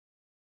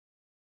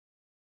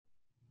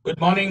Good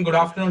morning, good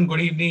afternoon,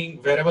 good evening,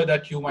 wherever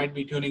that you might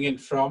be tuning in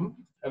from.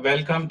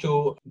 Welcome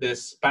to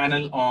this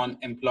panel on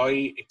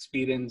employee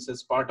experience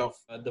as part of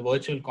the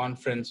virtual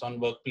conference on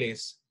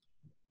workplace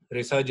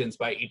resurgence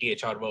by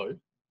ETHR World.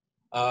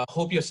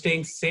 Hope you're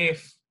staying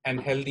safe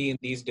and healthy in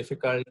these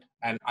difficult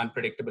and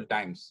unpredictable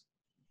times.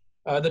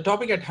 The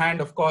topic at hand,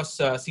 of course,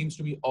 seems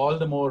to be all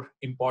the more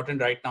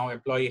important right now,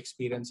 employee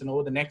experience. And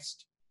over the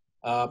next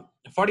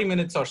 40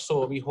 minutes or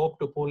so, we hope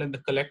to pull in the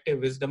collective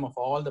wisdom of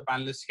all the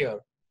panelists here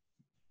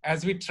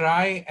as we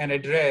try and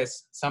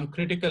address some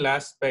critical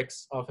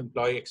aspects of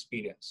employee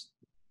experience.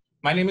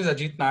 My name is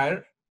Ajith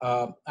Nair.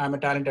 I'm a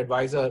talent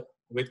advisor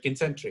with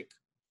Kincentric,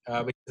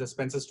 which is a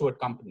Spencer Stuart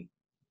company.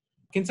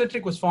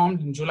 Kincentric was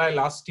formed in July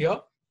last year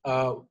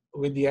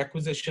with the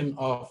acquisition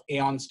of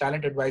Aon's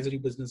talent advisory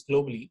business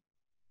globally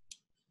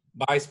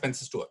by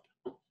Spencer Stuart.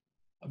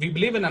 We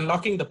believe in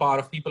unlocking the power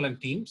of people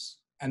and teams,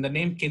 and the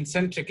name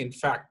Kincentric, in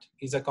fact,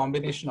 is a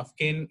combination of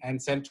kin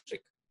and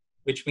centric,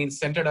 which means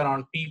centered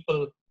around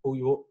people who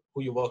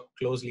you work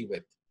closely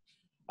with.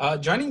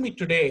 Joining me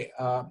today,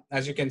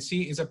 as you can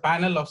see, is a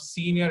panel of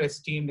senior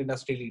esteemed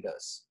industry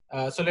leaders.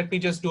 So let me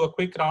just do a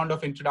quick round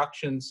of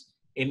introductions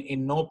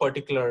in no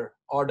particular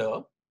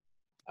order.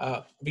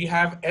 We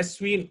have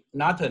S.V.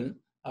 Nathan,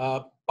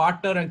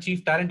 partner and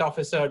chief talent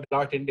officer at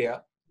Deloitte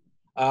India.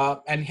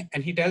 And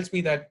he tells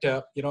me that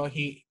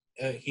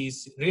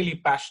he's really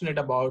passionate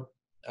about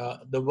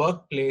the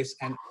workplace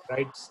and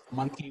writes a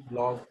monthly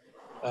blog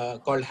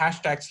called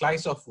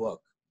 #SliceOfWork.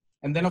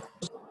 And then, of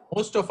course,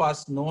 most of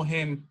us know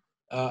him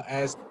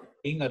as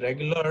being a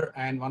regular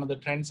and one of the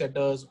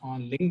trendsetters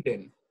on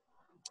LinkedIn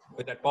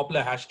with that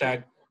popular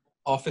hashtag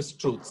Office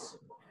Truths.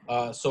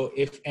 So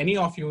if any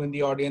of you in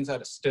the audience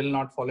are still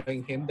not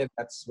following him, then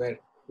that's where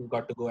you've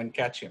got to go and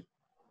catch him.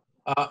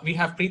 We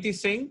have Priti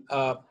Singh,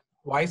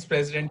 Vice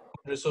President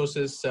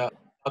Resources South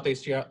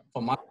Asia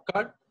for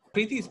MasterCard.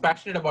 Priti is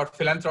passionate about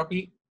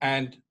philanthropy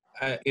and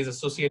is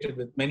associated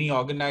with many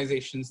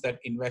organizations that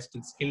invest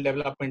in skill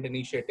development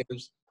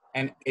initiatives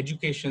and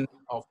education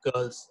of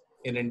girls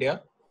in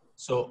India.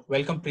 So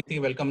welcome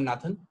Priti, welcome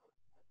Nathan.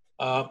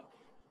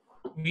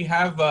 We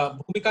have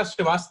Bhumika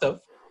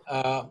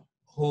Srivastava,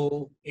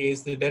 who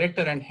is the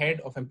Director and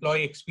Head of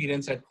Employee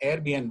Experience at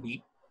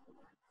Airbnb,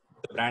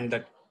 the brand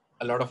that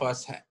a lot of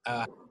us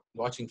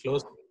watching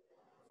closely.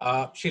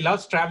 She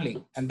loves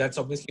traveling, and that's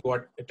obviously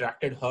what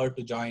attracted her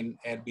to join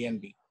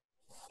Airbnb,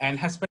 and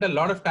has spent a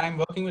lot of time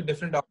working with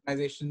different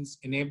organizations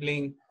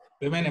enabling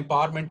women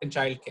empowerment and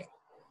childcare.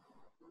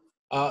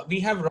 We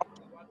have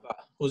Roshni,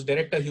 who's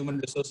Director of Human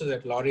Resources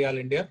at L'Oreal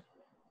India.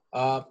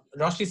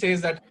 Roshni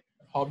says that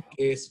hobby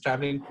is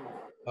traveling,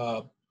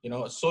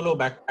 solo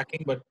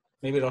backpacking, but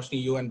maybe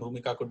Roshni, you and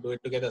Bhumika could do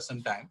it together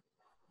sometime.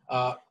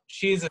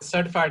 She is a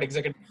certified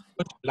executive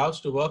coach, loves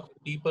to work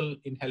with people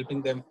in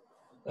helping them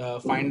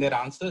find their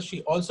answers.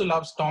 She also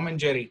loves Tom and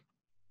Jerry,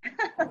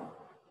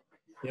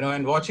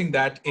 and watching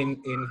that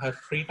in her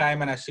free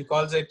time, and as she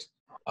calls it,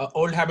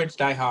 old habits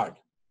die hard,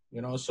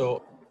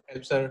 so it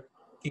helps her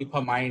keep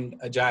her mind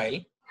agile.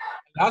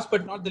 Last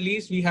but not the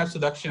least, we have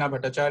Sudakshina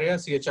Bhattacharya,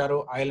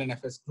 CHRO,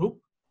 IL&FS Group.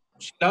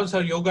 She loves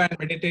her yoga and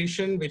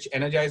meditation, which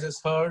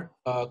energizes her.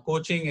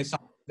 Coaching is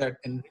something that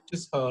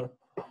enriches her.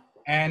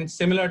 And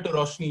similar to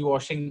Roshni,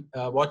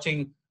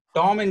 watching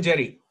Tom and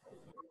Jerry,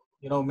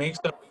 makes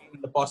her believe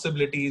in the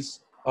possibilities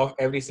of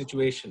every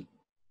situation.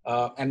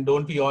 And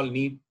don't we all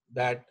need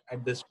that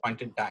at this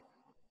point in time?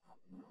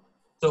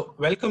 So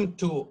welcome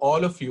to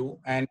all of you.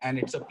 And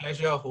it's a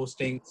pleasure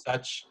hosting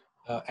such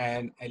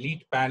an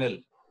elite panel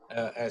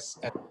as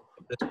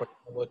this particular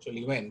virtual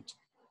event.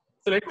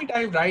 So let me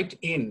dive right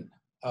in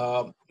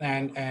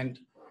and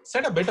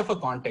set a bit of a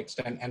context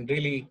and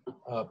really,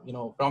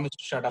 promise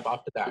to shut up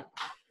after that.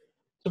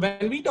 So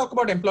when we talk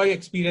about employee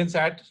experience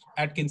at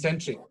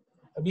Kincentric,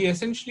 we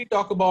essentially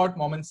talk about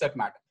moments that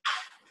matter.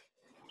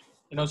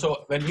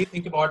 So when we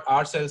think about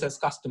ourselves as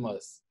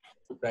customers,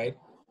 right,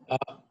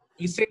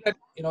 we say that,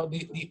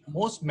 the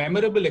most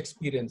memorable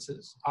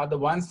experiences are the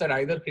ones that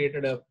either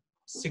created a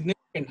significant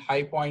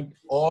high point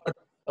or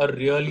a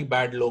really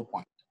bad low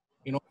point.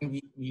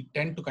 We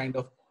tend to kind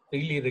of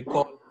really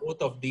recall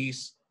both of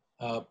these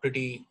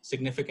pretty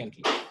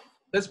significantly.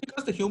 That's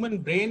because the human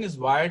brain is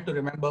wired to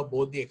remember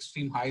both the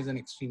extreme highs and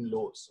extreme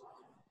lows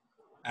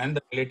and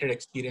the related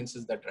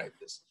experiences that drive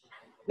this.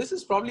 This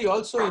is probably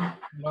also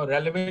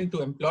relevant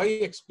to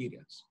employee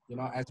experience,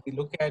 as we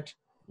look at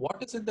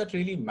what is it that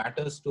really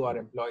matters to our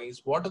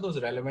employees, what are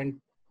those relevant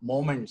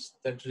moments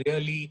that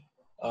really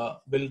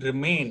will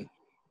remain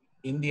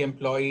in the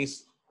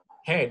employee's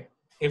head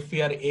if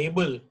we are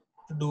able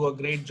to do a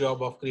great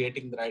job of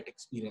creating the right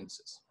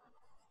experiences.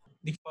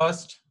 The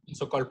first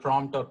so-called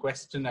prompt or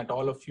question at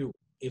all of you,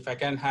 if I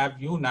can have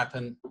you,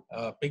 Nathan,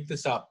 pick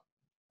this up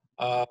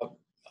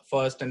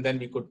first, and then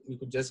we could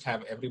just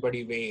have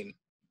everybody weigh in.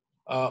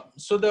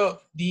 So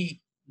the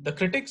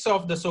critics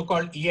of the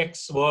so-called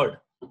EX word,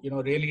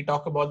 really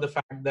talk about the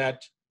fact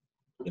that,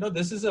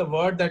 this is a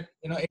word that,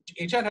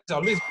 HR has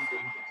always been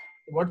doing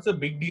this. What's the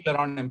big deal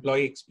around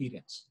employee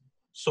experience?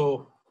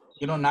 So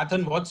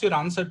Nathan, what's your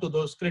answer to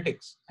those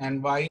critics,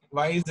 and why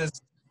is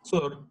this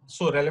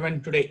so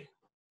relevant today?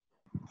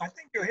 I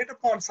think you hit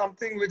upon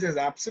something which is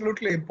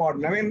absolutely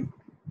important. I mean,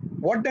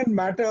 what didn't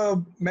matter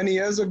many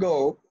years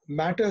ago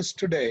matters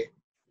today.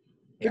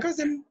 Because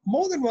in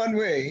more than one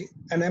way,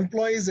 an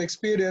employee's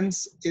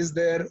experience is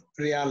their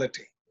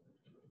reality.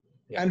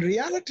 Yeah. And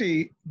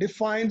reality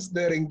defines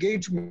their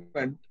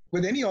engagement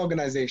with any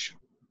organization.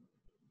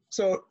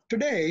 So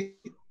today,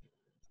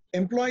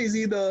 employees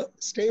either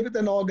stay with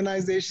an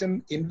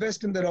organization,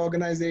 invest in their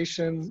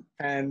organization,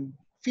 and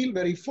feel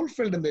very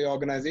fulfilled in the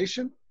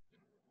organization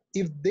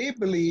if they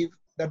believe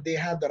that they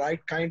have the right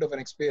kind of an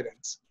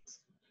experience.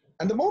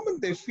 And the moment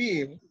they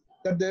feel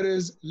that there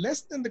is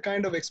less than the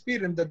kind of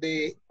experience that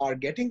they are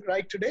getting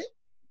right today,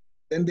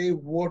 then they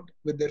vote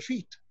with their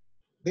feet.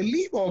 They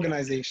leave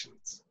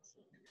organizations.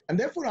 And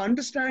therefore,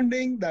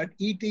 understanding that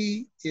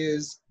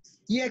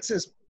EX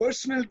is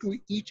personal to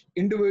each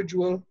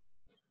individual,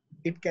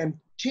 it can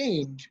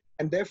change.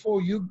 And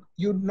therefore,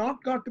 you're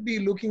not got to be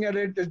looking at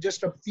it as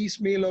just a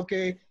piecemeal,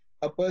 okay,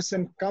 a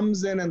person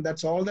comes in and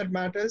that's all that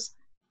matters.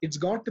 It's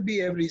got to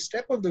be every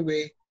step of the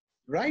way,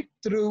 right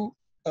through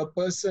a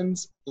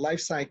person's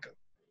life cycle.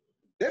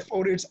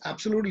 Therefore, it's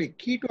absolutely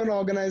key to an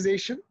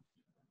organization.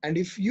 And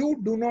if you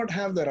do not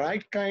have the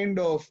right kind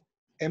of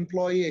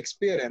employee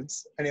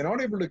experience and you're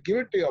not able to give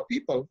it to your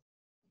people,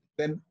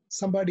 then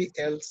somebody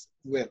else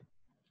will.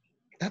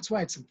 That's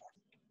why it's important.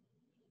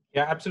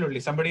 Yeah, absolutely.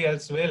 Somebody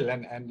else will.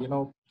 And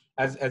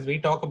as we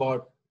talk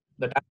about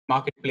the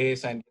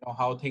marketplace and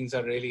how things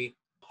are really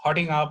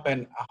hotting up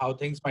and how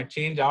things might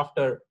change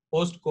after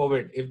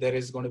post-COVID, if there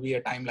is going to be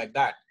a time like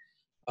that,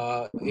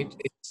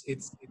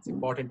 it's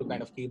important to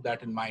kind of keep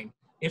that in mind.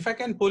 If I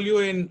can pull you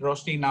in,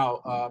 Roshni,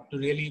 now to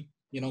really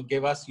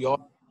give us your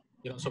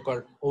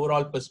so-called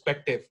overall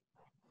perspective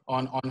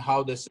on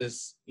how this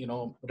is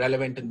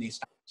relevant in these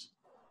times.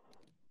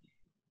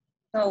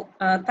 So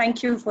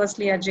thank you,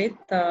 firstly, Ajith,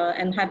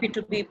 and happy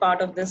to be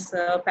part of this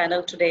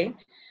panel today.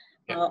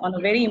 On a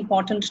very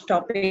important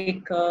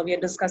topic, we are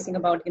discussing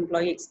about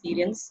employee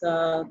experience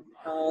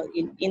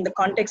in the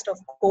context of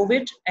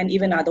COVID and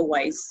even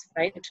otherwise,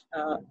 right?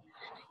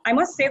 I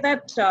must say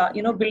that,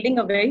 building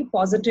a very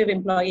positive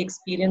employee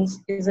experience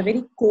is a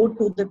very core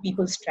to the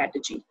people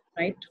strategy,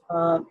 right?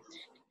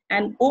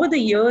 And over the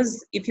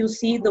years, if you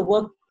see the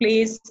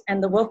workplace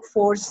and the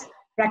workforce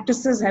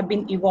practices have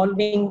been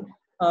evolving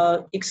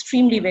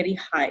extremely very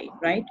high,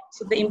 right?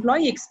 So the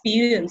employee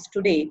experience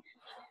today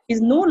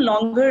is no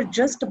longer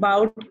just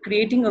about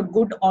creating a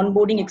good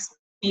onboarding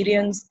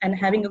experience and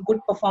having a good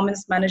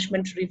performance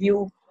management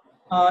review,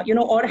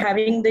 or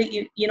having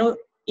the,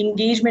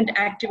 engagement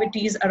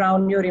activities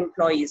around your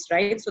employees,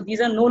 right? So these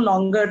are no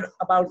longer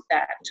about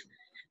that.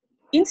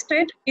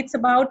 Instead, it's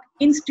about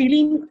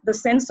instilling the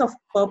sense of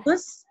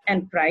purpose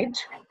and pride,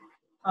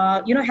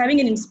 having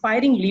an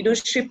inspiring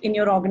leadership in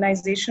your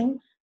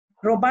organization,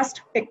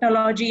 robust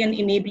technology and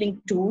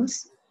enabling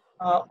tools,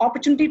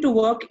 opportunity to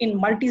work in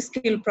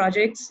multi-skill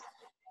projects,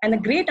 and a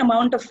great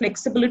amount of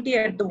flexibility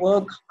at the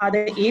work are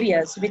the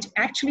areas which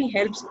actually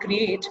helps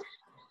create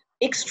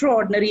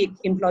extraordinary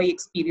employee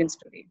experience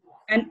today.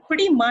 And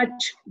pretty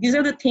much these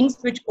are the things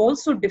which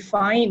also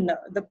define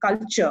the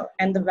culture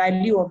and the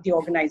value of the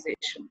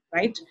organization,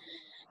 right?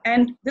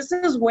 And this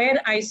is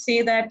where I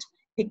say that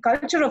the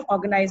culture of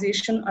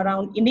organization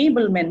around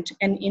enablement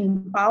and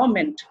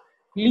empowerment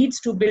leads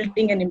to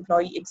building an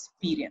employee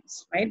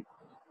experience, right?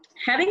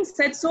 Having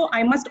said so,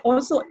 I must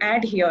also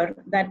add here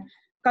that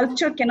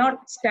culture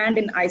cannot stand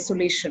in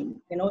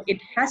isolation. It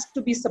has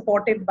to be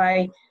supported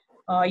by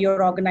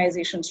your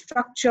organization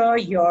structure,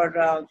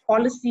 your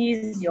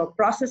policies, your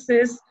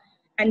processes,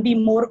 and be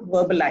more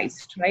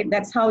verbalized, right?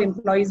 That's how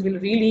employees will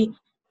really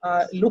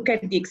look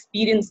at the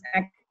experience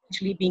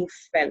actually being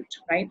felt,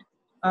 right?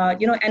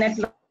 And at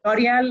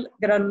L'Oreal,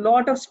 there are a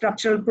lot of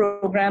structural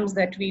programs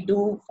that we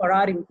do for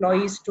our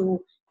employees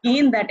to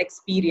gain that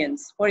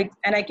experience.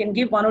 And I can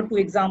give one or two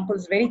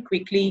examples very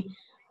quickly.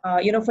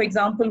 For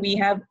example, we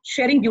have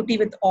Sharing Beauty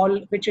with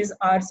All, which is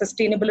our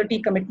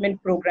sustainability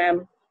commitment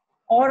program.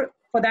 Or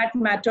for that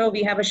matter,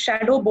 we have a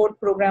shadow board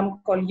program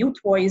called Youth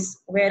Voice,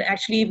 where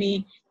actually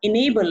we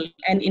enable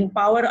and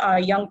empower our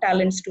young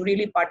talents to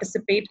really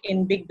participate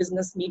in big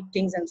business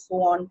meetings and so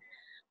on.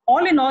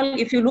 All in all,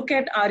 if you look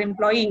at our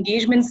employee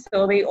engagement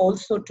survey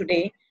also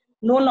today,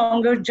 no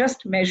longer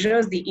just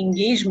measures the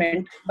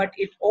engagement, but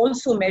it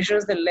also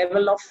measures the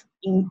level of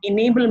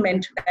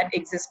enablement that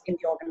exists in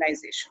the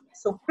organization.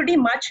 So pretty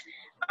much,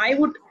 I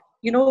would,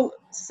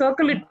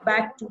 circle it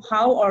back to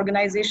how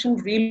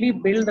organizations really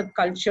build the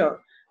culture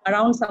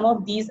around some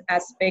of these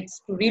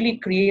aspects to really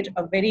create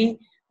a very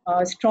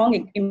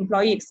strong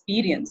employee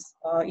experience,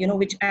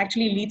 which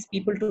actually leads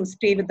people to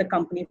stay with the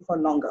company for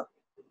longer.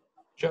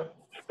 Sure.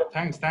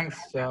 Thanks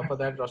for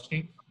that,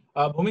 Roshni.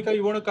 Bhumika,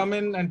 you want to come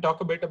in and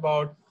talk a bit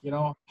about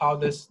how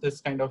this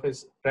kind of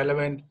is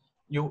relevant?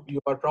 You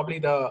are probably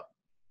the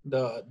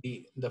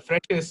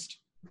freshest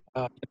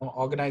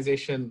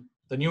organization,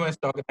 the newest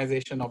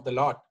organization of the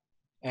lot.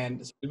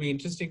 And it'll be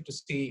interesting to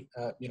see,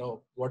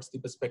 what's the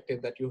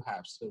perspective that you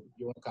have. So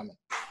you want to come in?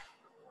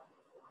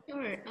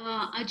 Sure.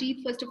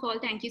 Ajith, first of all,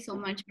 thank you so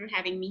much for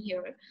having me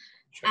here.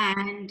 Sure.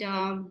 And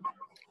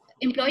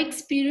employee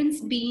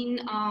experience being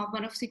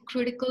one of the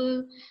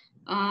critical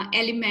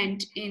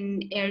element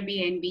in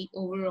Airbnb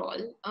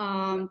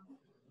overall.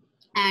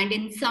 And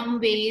in some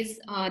ways,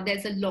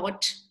 there's a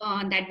lot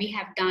that we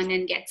have done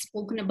and gets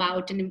spoken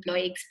about in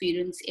employee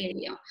experience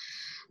area.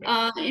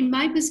 In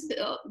my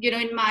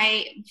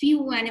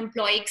view, an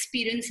employee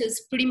experience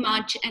is pretty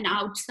much an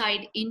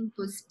outside-in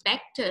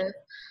perspective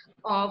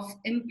of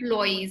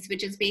employees,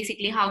 which is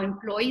basically how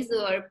employees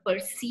are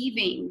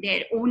perceiving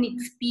their own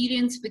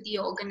experience with the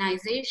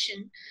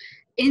organization,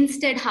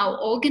 instead how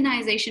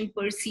organization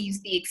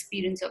perceives the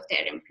experience of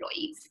their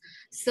employees.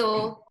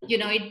 So,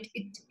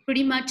 it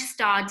pretty much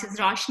starts, as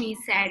Roshni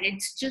said,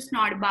 it's just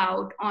not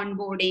about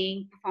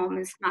onboarding,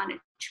 performance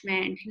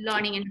management,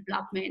 learning and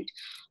development,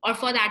 or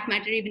for that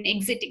matter, even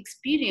exit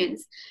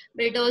experience,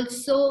 but it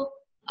also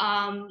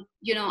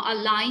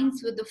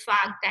aligns with the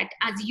fact that,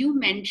 as you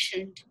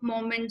mentioned,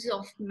 moments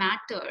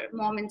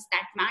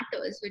that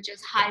matters, which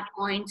is high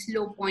points,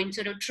 low points,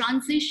 or a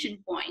transition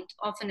point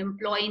of an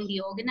employee in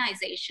the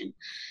organization,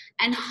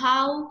 and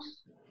how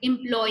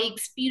employee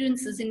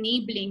experience is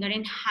enabling or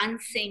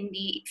enhancing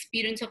the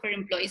experience of our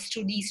employees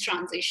through these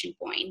transition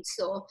points.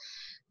 So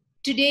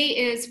today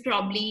is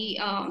probably,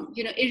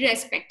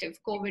 irrespective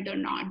COVID or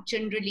not,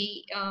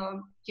 generally,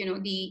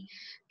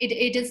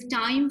 it is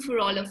time for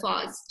all of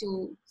us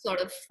to sort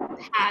of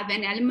have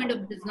an element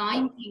of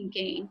design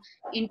thinking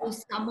into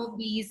some of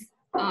these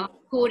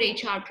core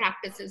HR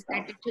practices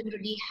that we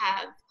generally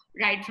have,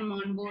 right from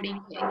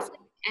onboarding to exit,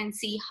 and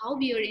see how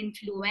we are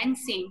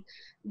influencing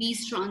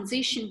these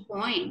transition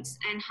points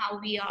and how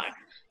we are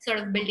sort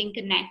of building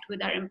connect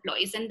with our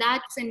employees. And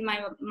that's, in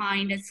my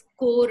mind, as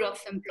core of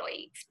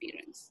employee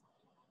experience.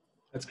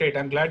 That's great.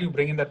 I'm glad you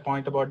bring in that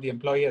point about the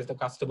employee as the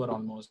customer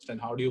almost, and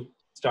how do you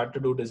start to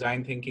do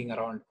design thinking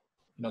around,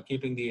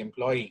 keeping the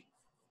employee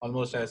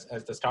almost as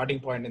the starting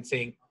point and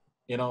saying,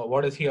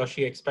 what is he or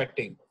she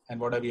expecting and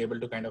what are we able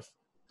to kind of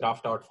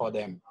craft out for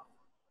them.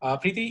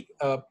 Priti,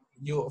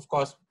 you, of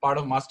course, part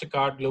of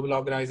MasterCard, global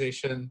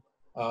organization,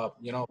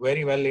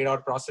 very well laid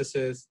out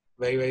processes,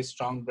 very, very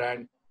strong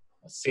brand,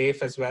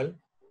 safe as well.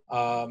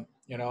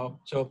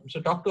 So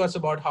talk to us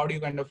about how do you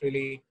kind of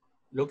really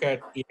look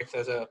at EX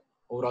as a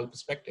overall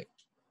perspective.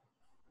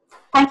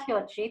 Thank you,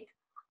 Ajith.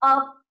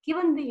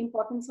 Given the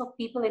importance of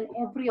people in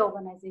every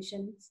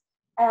organization,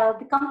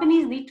 the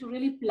companies need to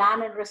really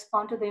plan and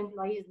respond to the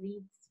employees'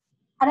 needs.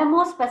 And I'm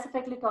more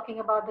specifically talking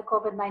about the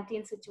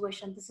COVID-19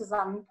 situation. This is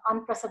an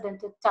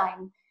unprecedented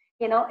time.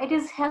 It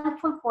is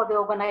helpful for the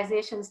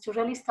organizations to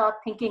really start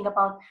thinking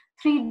about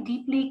three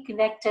deeply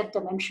connected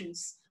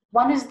dimensions.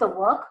 One is the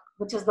work,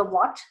 which is the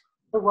what,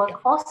 the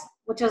workforce,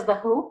 which is the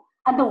who,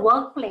 and the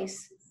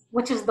workplace,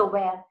 which is the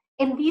where.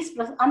 In these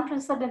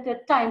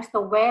unprecedented times,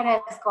 the where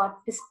has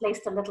got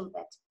displaced a little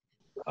bit.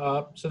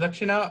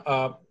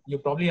 Sudakshina, you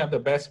probably have the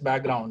best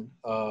background,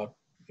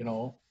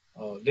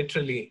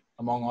 literally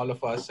among all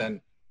of us,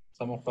 and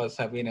some of us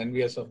have been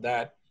envious of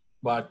that.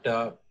 But,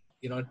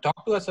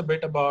 talk to us a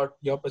bit about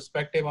your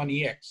perspective on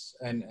EX,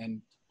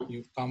 and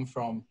you've come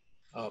from,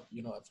 a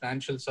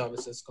financial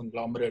services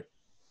conglomerate,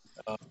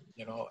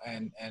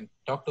 and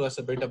talk to us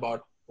a bit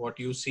about what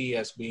you see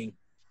as being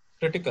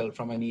critical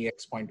from an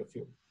EX point of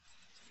view.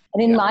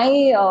 And in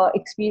my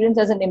experience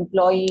as an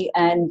employee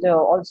and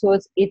also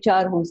as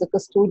HR, who's a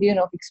custodian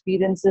of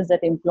experiences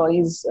that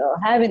employees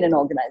have in an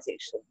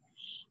organization,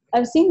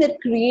 I've seen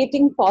that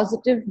creating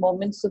positive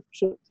moments of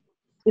truth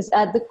is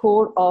at the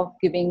core of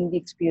giving the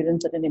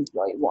experience that an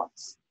employee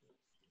wants.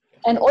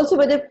 And also,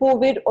 whether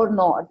COVID or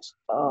not,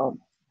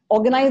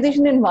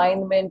 organization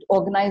environment,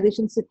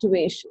 organization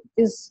situation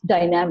is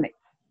dynamic.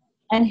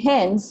 And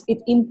hence, it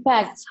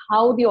impacts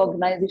how the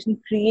organization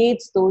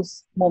creates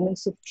those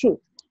moments of truth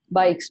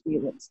by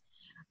experience.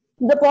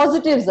 The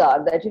positives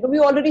are that, we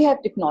already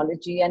have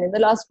technology, and in the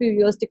last few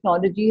years,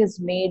 technology has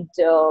made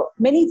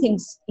many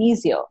things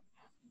easier,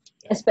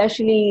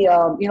 especially,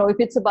 if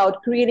it's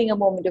about creating a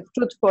moment of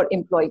truth for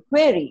employee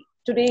query.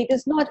 Today, it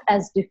is not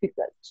as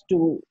difficult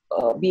to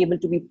be able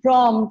to be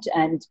prompt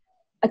and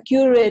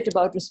accurate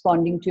about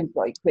responding to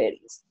employee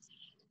queries.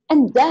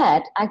 And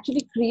that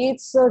actually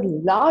creates a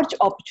large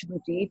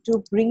opportunity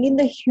to bring in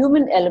the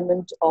human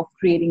element of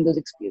creating those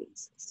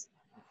experiences.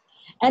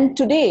 And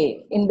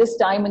today, in this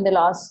time, in the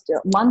last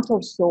month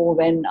or so,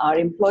 when our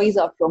employees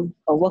are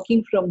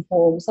working from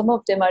home, some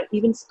of them are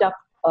even stuck,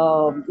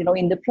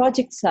 in the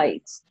project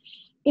sites.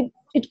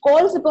 It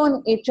calls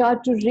upon HR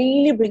to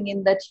really bring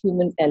in that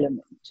human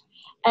element.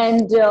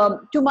 And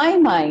to my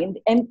mind,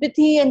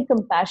 empathy and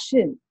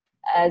compassion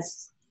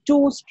as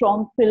two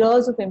strong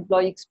pillars of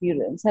employee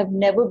experience have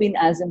never been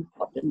as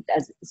important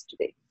as it is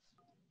today.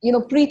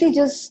 Priti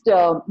just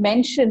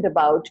mentioned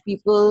about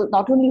people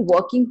not only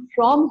working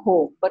from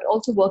home, but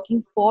also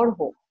working for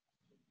home.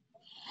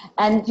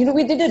 And,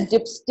 we did a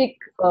dipstick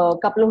a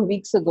couple of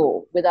weeks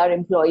ago with our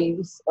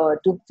employees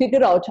to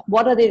figure out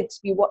what are they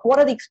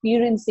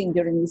experiencing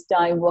during this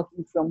time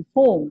working from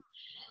home.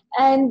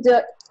 And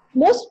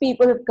most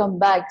people have come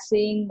back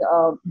saying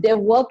their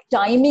work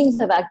timings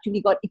have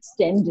actually got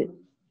extended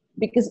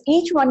because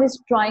each one is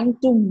trying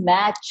to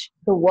match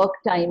the work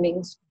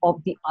timings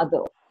of the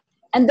other.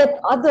 And that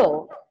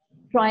other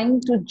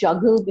trying to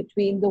juggle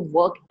between the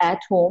work at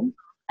home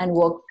and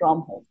work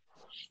from home.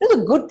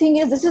 The good thing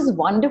is this is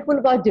wonderful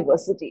about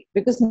diversity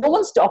because no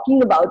one's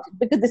talking about it,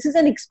 because this is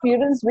an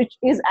experience which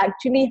is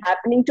actually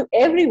happening to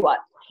everyone.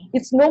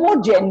 It's no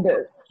more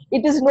gender.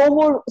 It is no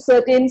more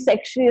certain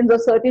sections or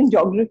certain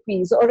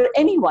geographies or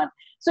anyone.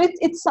 So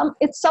it's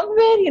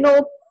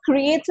somewhere,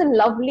 creates a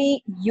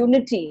lovely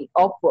unity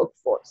of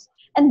workforce.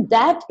 And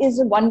that is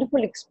a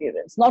wonderful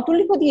experience, not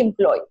only for the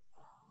employee,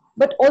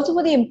 but also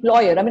for the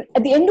employer. I mean,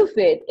 at the end of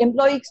it,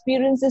 employee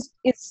experience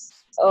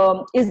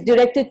is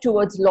directed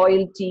towards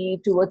loyalty,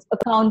 towards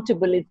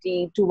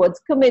accountability, towards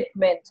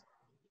commitment.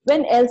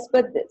 When else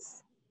but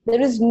this?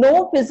 There is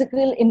no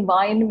physical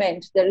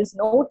environment. There is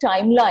no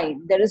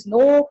timeline. There is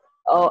no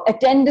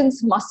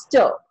attendance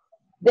muster.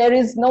 There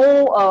is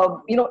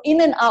no,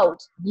 in and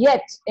out.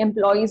 Yet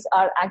employees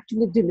are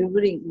actually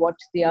delivering what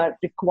they are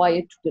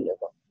required to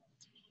deliver.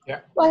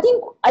 Yeah. So I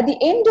think at the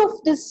end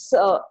of this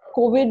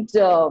COVID,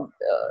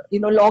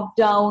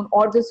 lockdown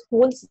or this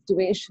whole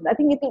situation, I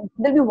think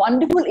there'll be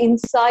wonderful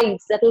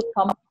insights that will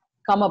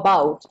come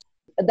about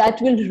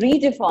that will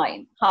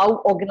redefine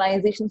how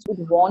organizations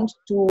would want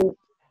to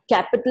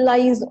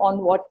capitalize on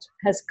what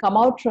has come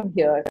out from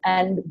here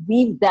and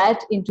weave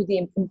that into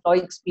the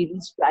employee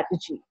experience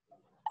strategy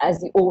as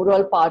the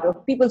overall part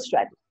of people's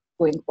strategy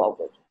going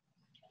forward.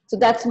 So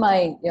that's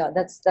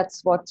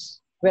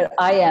where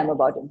I am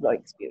about employee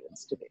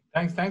experience today.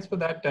 Thanks for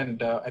that.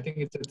 And I think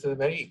it's a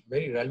very,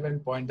 very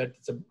relevant point that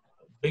it's a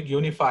big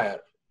unifier,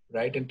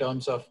 right? In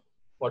terms of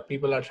what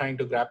people are trying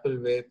to grapple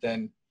with.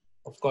 And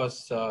of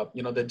course,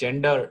 the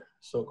gender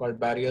so-called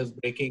barriers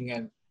breaking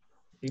and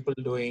people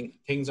doing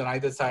things on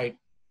either side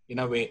in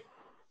a way.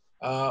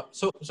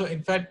 So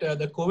in fact,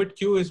 the COVID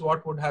queue is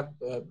what would have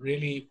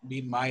really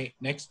been my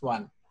next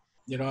one,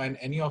 and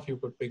any of you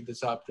could pick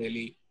this up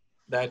really,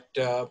 that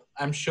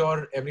I'm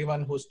sure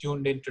everyone who's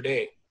tuned in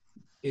today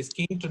is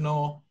keen to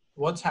know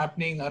what's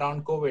happening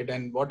around COVID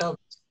and what are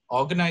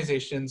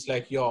organizations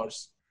like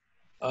yours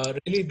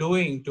really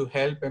doing to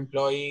help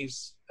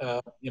employees,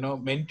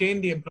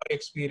 maintain the employee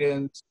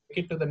experience,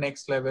 take it to the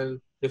next level,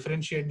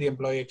 differentiate the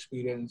employee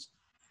experience.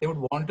 They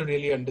would want to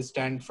really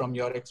understand from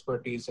your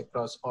expertise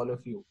across all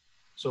of you.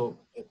 So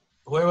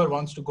whoever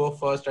wants to go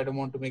first, I don't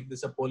want to make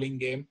this a polling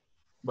game,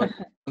 but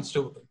wants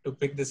to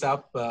pick this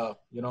up,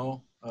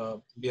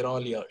 we're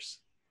all ears.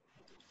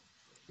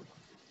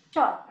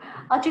 Sure.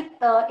 Ajith,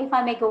 if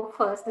I may go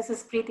first, this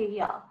is Priti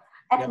here.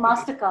 At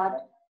MasterCard,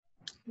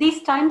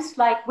 these times,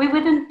 we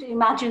wouldn't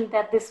imagine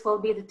that this will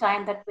be the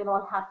time that we'll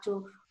all have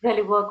to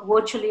really work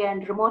virtually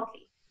and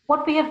remotely.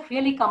 What we have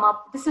really come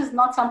up, this is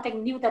not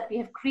something new that we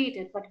have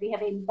created, but we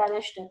have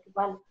embellished it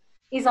well,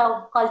 is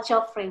our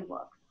culture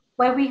framework,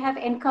 where we have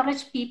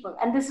encouraged people,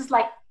 and this is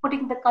like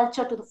putting the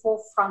culture to the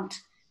forefront.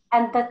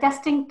 And the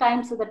testing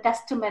times are the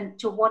testament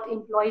to what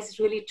employees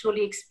really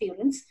truly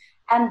experience,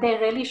 and they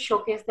really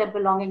showcase their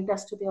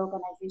belongingness to the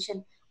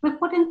organization. We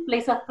put in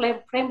place a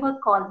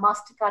framework called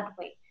MasterCard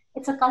Way.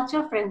 It's a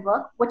culture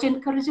framework which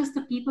encourages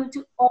the people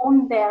to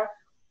own their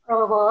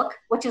work,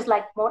 which is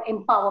like more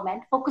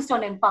empowerment, focused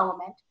on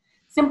empowerment.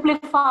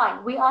 Simplify,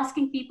 we're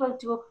asking people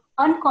to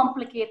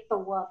uncomplicate the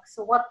work.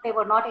 So what they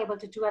were not able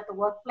to do at the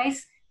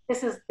workplace,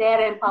 this is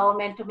their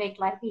empowerment to make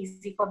life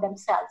easy for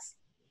themselves.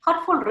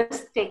 Thoughtful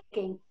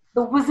risk-taking,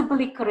 the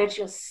visibly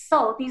courageous.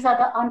 So these are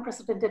the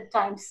unprecedented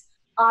times.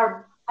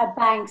 Our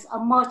banks,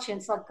 our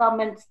merchants, our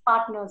government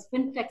partners,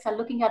 fintechs are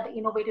looking at the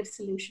innovative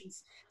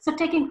solutions. So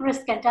taking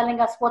risk and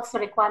telling us what's the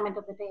requirement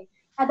of the day.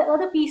 And the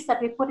other piece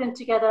that we put in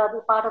together,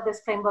 the part of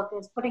this framework,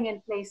 is putting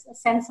in place a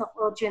sense of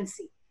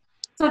urgency.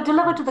 So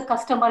deliver to the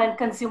customer and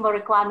consumer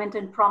requirement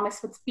and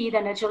promise with speed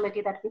and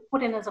agility that we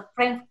put in as a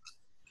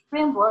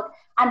framework,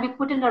 and we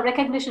put in a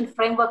recognition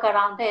framework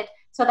around it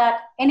so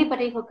that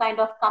anybody who kind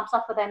of comes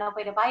up with an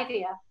innovative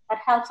idea that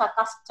helps our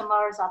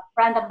customers, our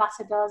brand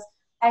ambassadors,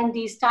 and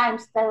these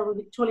times that will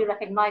be truly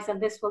recognized,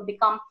 and this will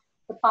become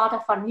the part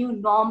of our new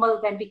normal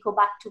when we go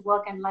back to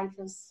work and life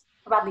is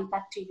probably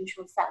back to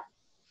usual self.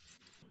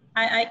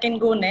 I can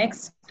go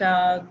next.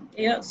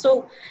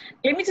 So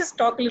let me just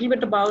talk a little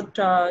bit about,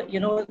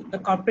 the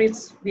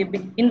corporates.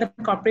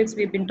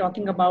 We've been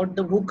talking about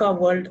the VUCA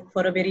world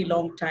for a very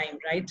long time,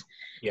 right?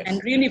 Yes.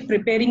 And really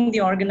preparing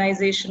the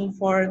organization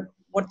for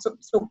what's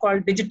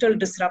so-called digital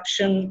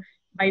disruption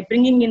by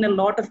bringing in a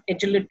lot of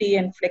agility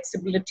and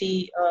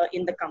flexibility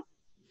in the company.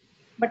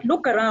 But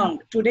look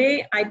around.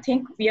 Today, I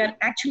think we are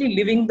actually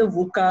living the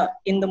VUCA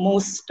in the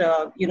most,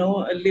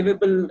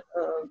 livable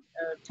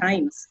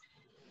times.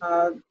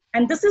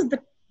 And this is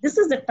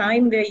the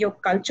time where your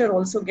culture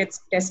also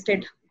gets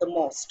tested the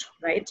most,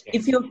 right? Yes.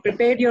 If you've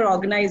prepared your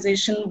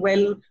organization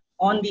well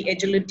on the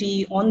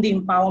agility, on the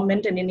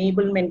empowerment and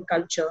enablement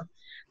culture.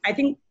 I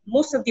think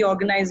most of the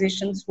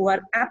organizations who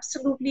are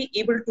absolutely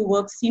able to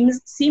work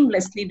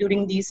seamlessly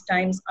during these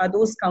times are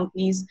those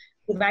companies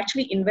who've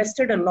actually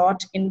invested a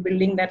lot in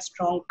building that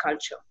strong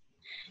culture.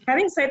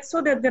 Having said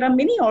so, that there are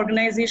many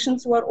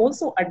organizations who are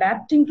also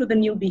adapting to the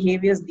new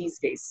behaviors these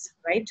days,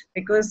 right?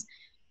 Because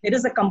there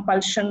is a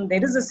compulsion,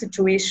 there is a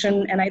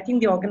situation, and I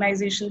think the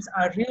organizations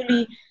are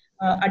really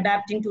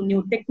adapting to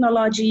new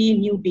technology,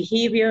 new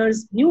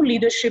behaviors, new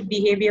leadership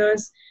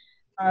behaviors.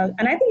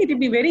 And I think it will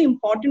be very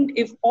important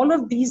if all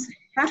of these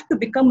have to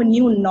become a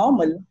new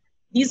normal.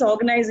 These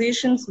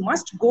organizations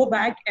must go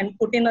back and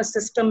put in a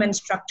system and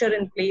structure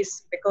in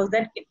place, because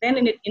then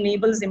it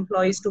enables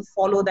employees to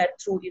follow that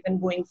through even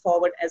going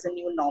forward as a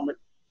new normal.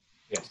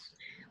 Yes.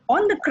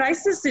 On the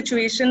crisis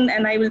situation,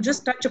 and I will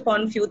just touch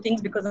upon a few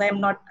things because I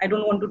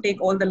don't want to take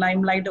all the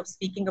limelight of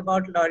speaking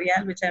about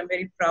L'Oreal, which I'm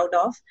very proud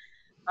of.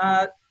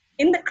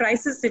 In the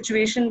crisis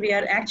situation, we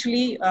are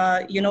actually,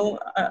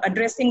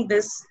 addressing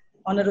this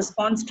on a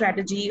response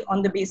strategy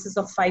on the basis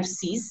of 5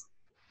 C's.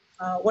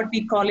 What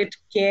we call it: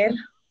 care,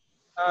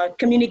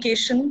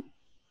 communication,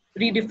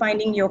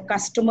 redefining your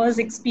customer's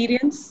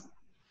experience,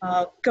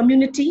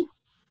 community,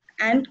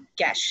 and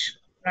cash,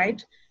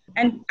 right?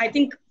 And I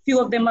think few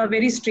of them are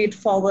very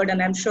straightforward,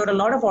 and I'm sure a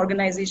lot of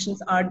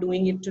organizations are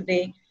doing it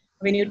today.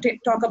 When you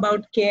talk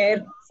about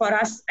care, for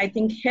us, I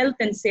think health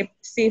and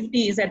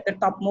safety is at the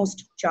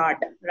topmost chart,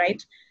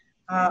 right?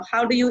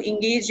 How do you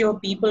engage your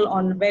people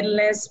on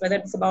wellness, whether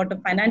it's about the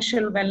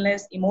financial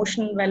wellness,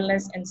 emotional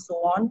wellness, and so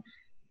on.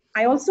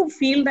 I also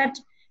feel that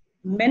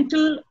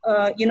mental,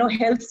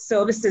 health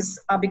services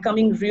are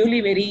becoming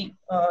really very,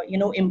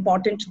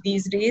 important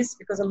these days,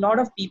 because a lot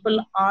of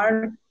people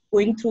are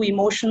going through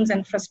emotions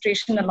and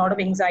frustration, a lot of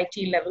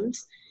anxiety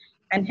levels.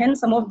 And hence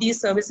some of these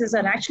services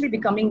are actually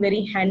becoming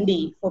very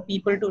handy for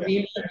people to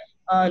really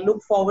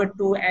look forward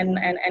to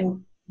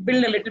and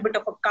build a little bit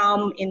of a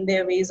calm in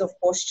their ways of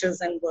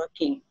postures and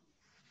working.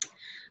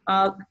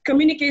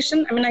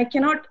 Communication, I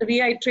cannot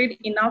reiterate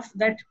enough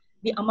that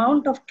the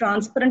amount of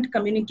transparent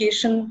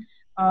communication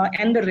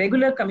and the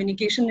regular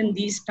communication in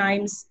these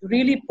times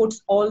really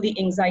puts all the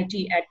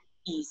anxiety at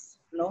ease.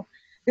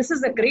 This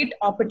is a great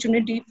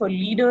opportunity for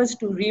leaders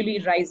to really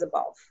rise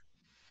above.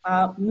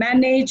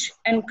 Manage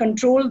and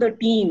control the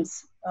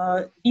teams.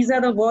 These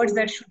are the words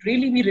that should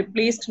really be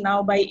replaced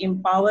now by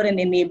empower and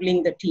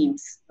enabling the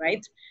teams,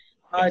 right?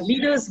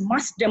 Leaders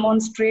must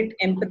demonstrate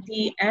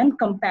empathy and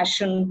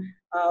compassion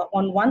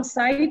on one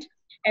side,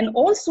 and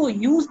also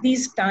use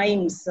these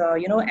times,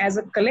 as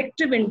a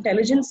collective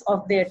intelligence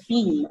of their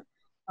team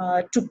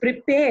to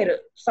prepare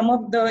some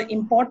of the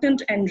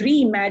important and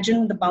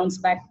reimagine the bounce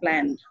back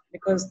plan,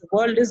 because the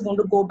world is going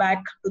to go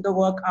back to the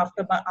work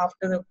after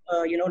the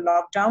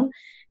lockdown,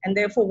 and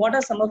therefore what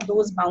are some of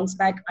those bounce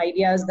back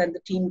ideas that the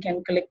team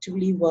can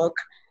collectively work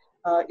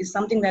is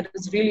something that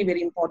is really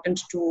very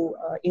important to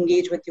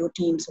engage with your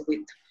teams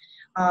with.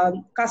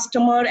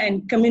 Customer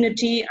and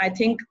community, I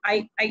think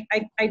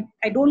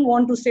I don't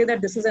want to say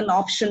that this is an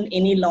option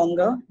any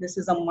longer. This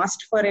is a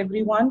must for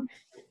everyone.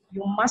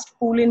 You must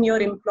pull in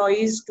your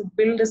employees to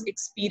build this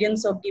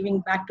experience of giving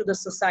back to the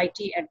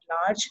society at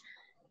large.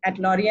 At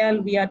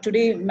L'Oreal, we are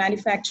today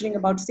manufacturing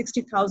about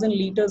 60,000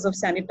 liters of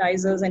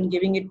sanitizers and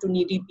giving it to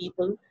needy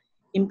people.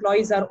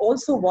 Employees are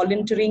also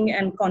volunteering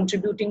and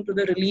contributing to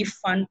the relief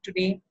fund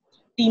today.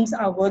 Teams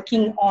are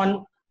working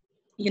on,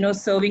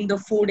 serving the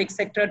food,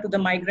 etc., to the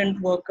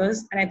migrant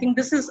workers. And I think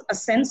this is a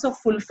sense of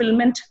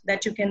fulfillment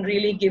that you can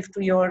really give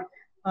to your,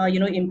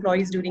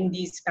 employees during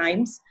these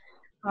times.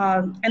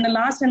 And the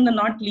last and the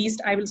not least,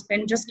 I will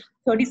spend just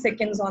 30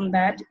 seconds on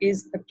that,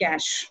 is the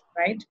cash,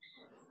 right?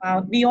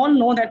 We all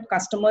know that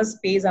customers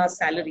pays our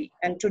salary,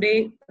 and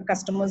today the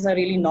customers are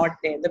really not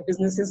there. The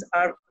businesses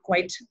are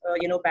quite,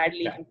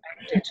 badly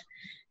impacted.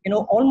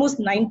 Almost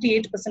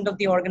 98% of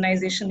the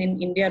organization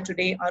in India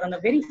today are on a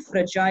very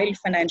fragile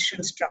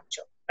financial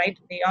structure, right?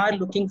 They are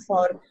looking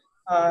for,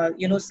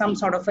 some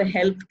sort of a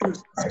help to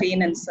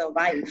sustain and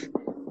survive.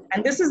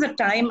 And this is a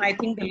time, I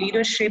think the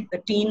leadership, the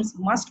teams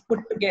must put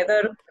together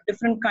a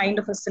different kind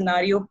of a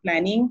scenario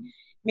planning.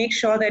 Make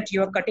sure that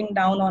you're cutting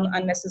down on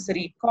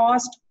unnecessary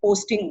cost,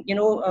 pushing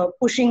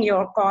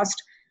your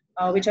cost,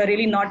 which are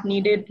really not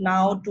needed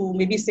now, to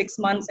maybe 6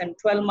 months and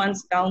 12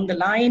 months down the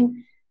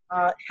line.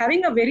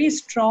 Having a very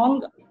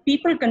strong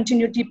people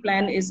continuity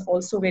plan is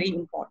also very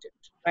important,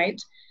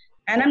 right?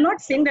 And I'm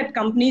not saying that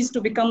companies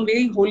to become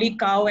very holy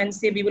cow and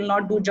say we will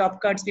not do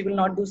job cuts, we will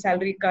not do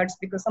salary cuts,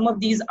 because some of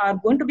these are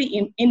going to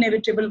be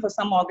inevitable for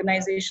some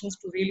organizations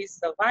to really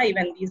survive,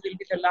 and these will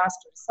be the last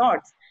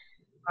resorts.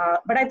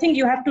 But I think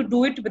you have to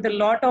do it with a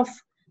lot of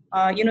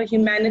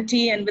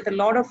humanity and with a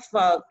lot of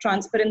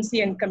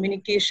transparency and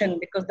communication,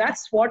 because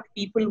that's what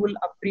people will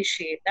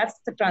appreciate. That's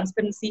the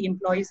transparency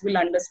employees will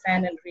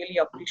understand and really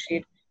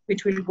appreciate,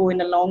 which will go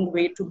in a long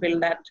way to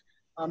build that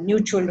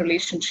mutual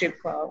relationship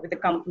with the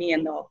company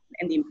and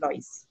the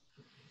employees.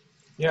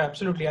 Yeah,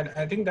 absolutely. And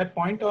I think that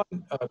point on,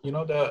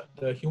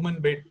 the human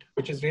bit,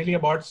 which is really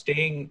about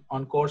staying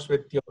on course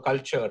with your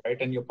culture, right,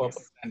 and your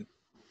purpose. And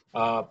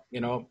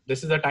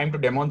this is the time to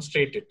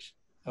demonstrate it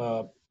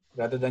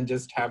rather than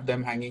just have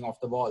them hanging off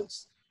the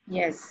walls.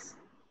 Yes.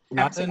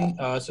 Nathan,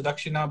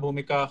 Sudakshina,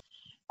 Bhumika.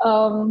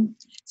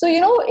 So,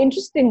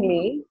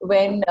 interestingly,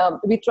 when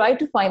we tried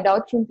to find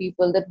out from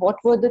people that what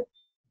were the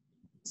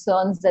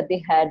concerns that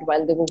they had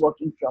while they were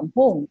working from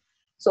home.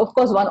 So, of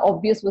course, one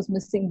obvious was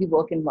missing the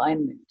work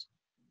environment,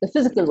 the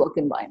physical work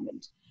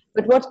environment.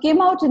 But what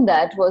came out in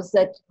that was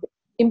that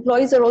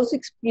employees are also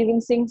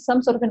experiencing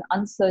some sort of an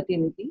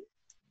uncertainty.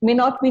 May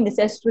not be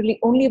necessarily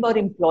only about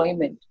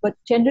employment, but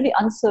generally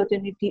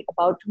uncertainty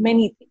about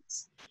many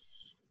things.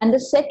 And the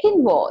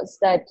second was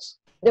that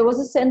there was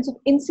a sense of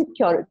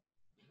insecurity.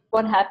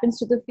 What happens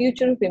to the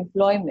future of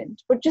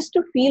employment, but just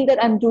to feel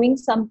that I'm doing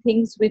some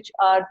things which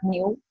are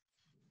new.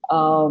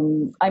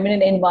 I'm in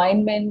an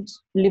environment,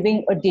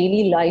 living a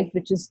daily life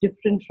which is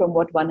different from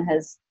what one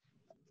has.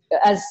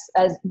 As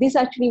this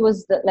actually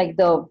was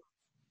the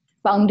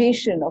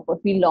foundation of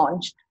what we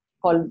launched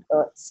called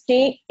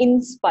Stay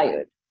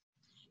Inspired.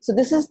 So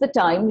this is the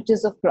time which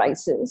is of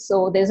crisis.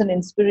 So there's an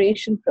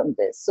inspiration from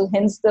this. So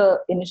hence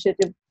the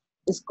initiative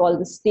is called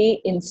the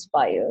Stay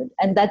Inspired,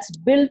 and that's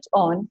built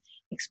on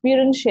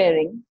experience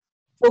sharing,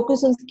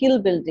 focus on skill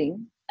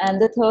building, and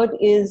the third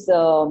is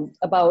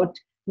about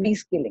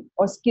reskilling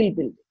or skill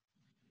building.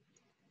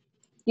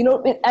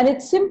 And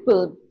it's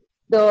simple.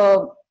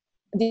 The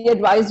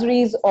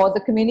advisories or the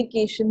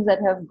communications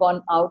that have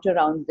gone out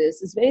around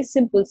this is very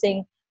simple,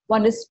 saying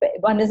one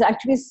is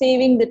actually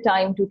saving the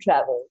time to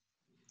travel,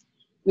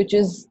 which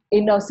is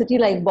in a city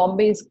like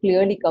Bombay is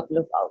clearly a couple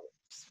of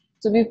hours.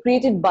 So we've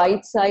created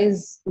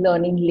bite-sized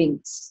learning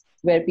links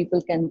where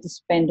people can just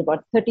spend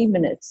about 30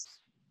 minutes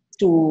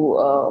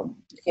of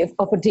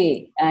a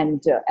day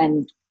and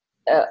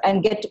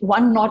get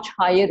one notch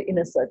higher in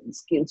a certain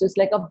skill. So it's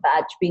like a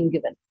badge being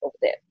given over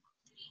there.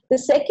 The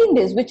second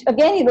is, which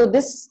again,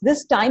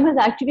 this time has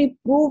actually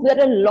proved that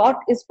a lot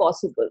is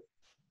possible.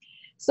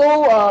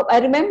 So I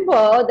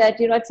remember that,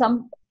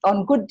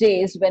 on good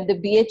days when the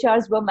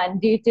BHRs were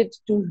mandated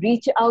to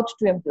reach out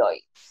to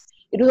employees,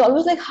 it was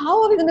always like,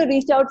 how are we going to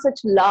reach out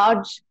such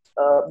large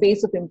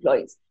base of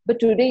employees? But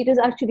today it is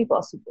actually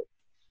possible.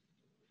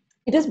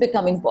 It is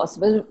becoming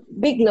possible.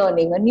 Big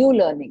learning, a new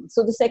learning.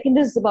 So the second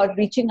is about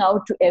reaching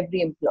out to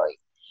every employee.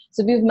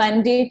 So we've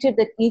mandated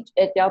that each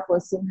HR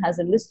person has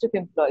a list of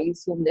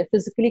employees whom they're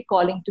physically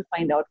calling to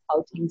find out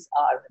how things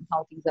are and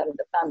how things are in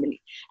the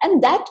family.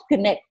 And that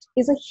connect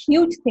is a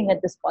huge thing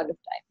at this point of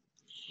time.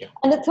 Yeah.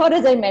 And the third,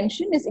 as I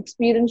mentioned, is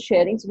experience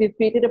sharing. So we've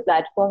created a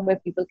platform where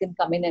people can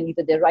come in and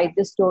either they write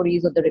their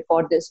stories or they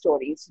record their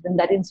stories. Then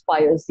that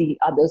inspires the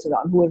others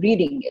around who are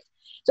reading it.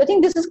 So I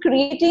think this is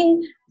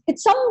creating,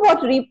 it's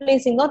somewhat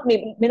replacing,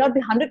 may not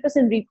be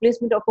 100%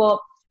 replacement of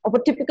a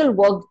typical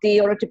work day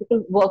or a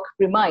typical work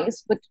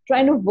premise, but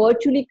trying to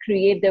virtually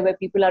create there where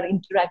people are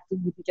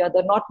interacting with each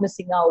other, not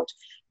missing out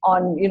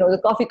on, the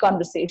coffee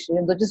conversation,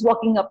 and just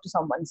walking up to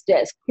someone's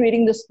desk,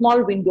 creating the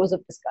small windows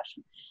of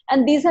discussion.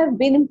 And these have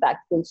been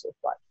impactful so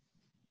far.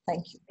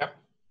 Thank you. Yep.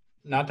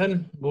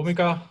 Nathan,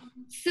 Bhumika.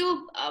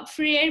 So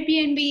for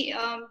Airbnb,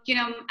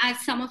 as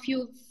some of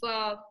you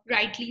have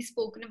rightly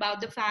spoken about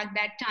the fact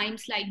that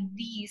times like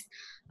these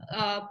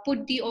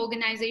put the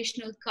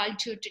organizational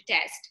culture to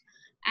test.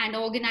 And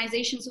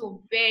organizations who are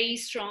very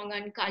strong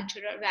on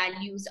cultural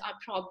values are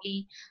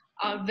probably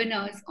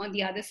winners on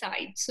the other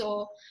side.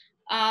 So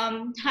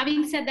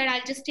having said that,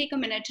 I'll just take a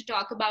minute to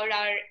talk about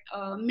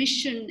our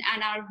mission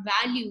and our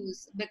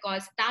values,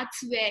 because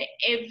that's where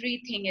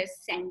everything is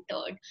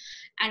centered.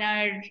 And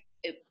our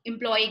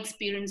employee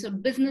experience or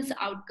business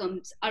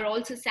outcomes are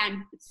also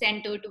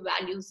centered to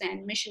values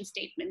and mission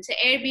statements. So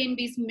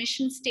Airbnb's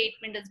mission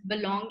statement is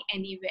belong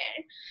anywhere.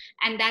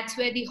 And that's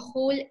where the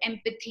whole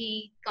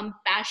empathy,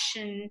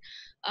 compassion,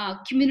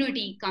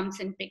 community comes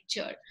in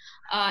picture.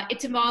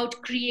 It's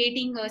about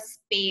creating a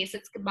space.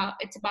 It's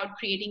about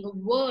creating a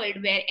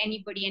world where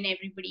anybody and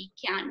everybody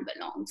can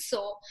belong.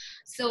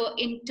 So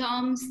in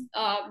terms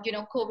of,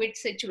 COVID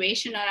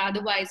situation or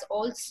otherwise,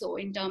 also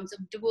in terms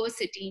of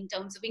diversity, in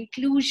terms of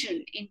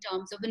inclusion, in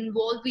terms of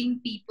involving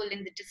people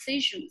in the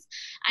decisions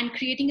and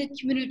creating a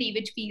community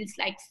which feels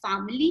like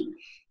family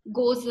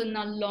goes in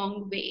a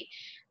long way.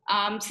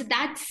 So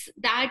that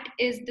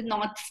is the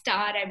North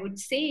Star, I would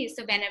say.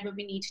 So whenever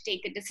we need to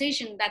take a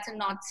decision, that's a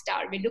North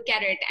Star. We look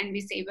at it and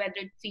we say whether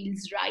it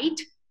feels right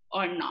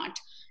or not.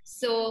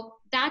 So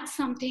that's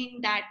something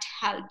that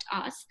helped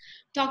us.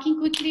 Talking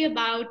quickly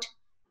about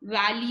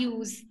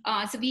values.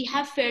 So we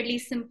have fairly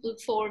simple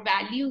 4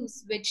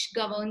 values, which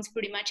governs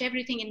pretty much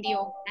everything in the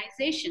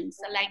organization.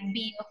 So like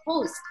be a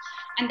host.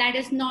 And that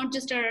is not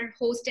just our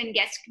host and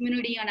guest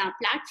community on our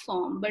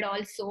platform, but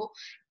also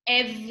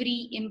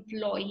every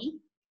employee,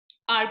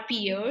 our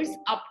peers,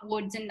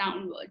 upwards and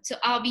downwards. So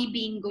are we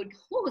being good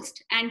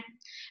host? And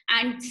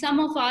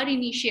some of our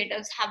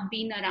initiatives have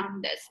been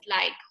around this,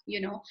 like,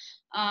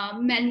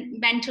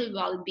 mental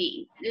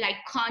well-being, like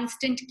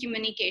constant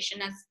communication.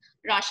 As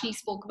Roshni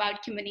spoke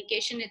about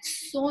communication,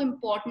 it's so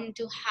important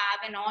to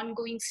have an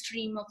ongoing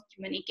stream of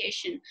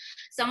communication.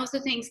 Some of the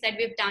things that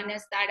we've done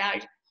is that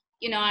our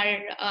our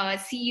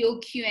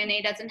CEO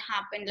Q&A doesn't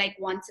happen like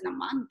once in a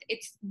month.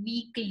 It's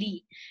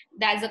weekly.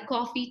 There's a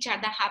coffee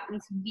chat that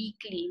happens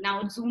weekly.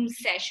 Now Zoom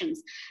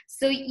sessions.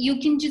 So you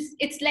can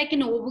it's like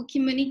an over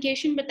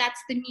communication, but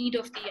that's the need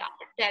of the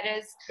hour.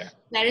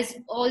 There is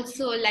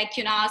also like,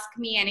 ask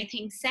me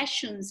anything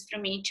sessions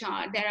from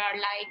HR. There are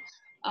like,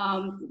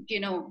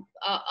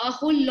 a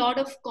whole lot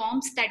of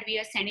comms that we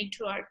are sending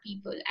to our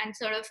people, and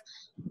sort of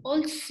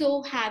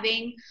also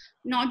having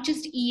not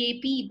just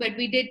EAP, but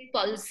we did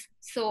Pulse.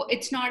 So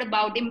it's not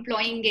about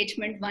employee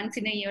engagement once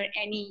in a year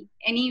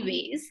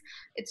anyways.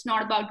 It's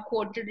not about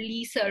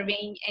quarterly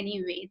surveying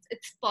anyways.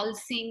 It's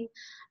pulsing,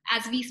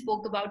 as we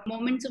spoke about,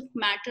 moments of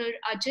matter,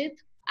 Ajith.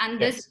 And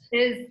this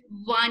is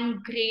one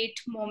great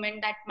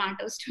moment that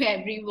matters to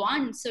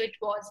everyone. So it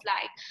was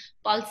like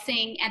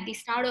pulsing at the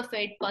start of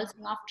it,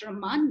 pulsing after a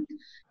month,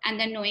 and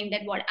then knowing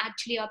that what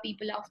actually our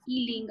people are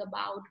feeling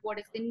about, what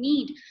is the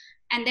need,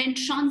 and then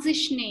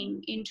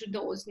transitioning into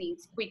those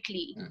needs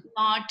quickly.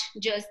 Not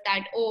just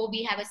that, oh,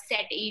 we have a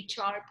set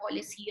HR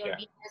policy or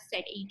we have a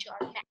set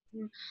HR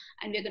pattern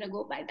and we're going to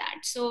go by that.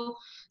 So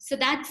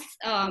that's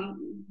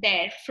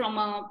there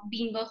from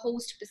being a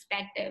host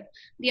perspective.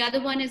 The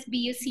other one is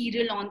be a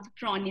serial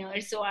entrepreneur.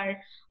 So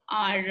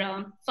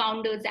our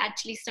founders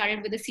actually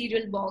started with a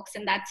cereal box,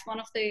 and that's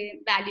one of the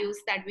values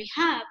that we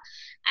have.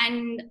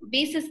 And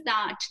basis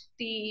that,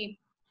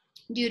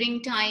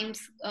 during times,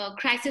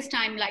 crisis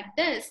time like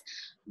this,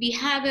 we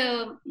have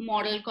a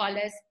model called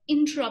as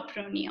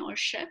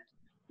intrapreneurship,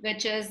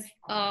 which is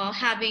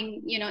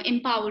having,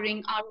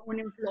 empowering our own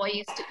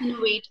employees to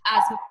innovate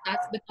as much as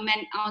become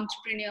an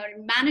entrepreneur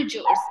and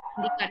managers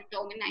in the current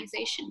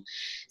organization.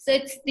 So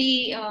it's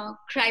the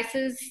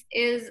crisis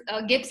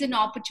gives an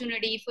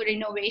opportunity for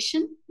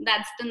innovation.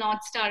 That's the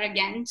North Star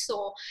again.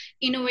 So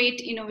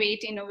innovate,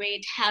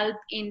 help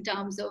in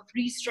terms of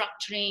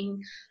restructuring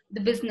the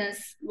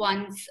business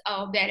once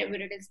wherever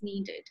it is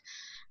needed.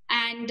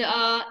 And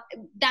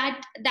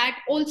that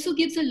also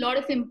gives a lot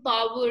of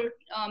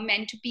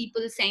empowerment to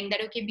people, saying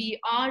that, okay, we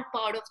are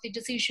part of the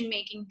decision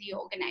making the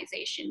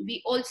organization.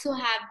 We also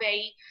have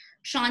very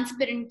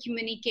transparent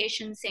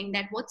communication, saying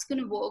that what's going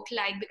to work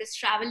like, because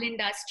travel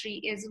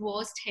industry is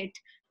worst hit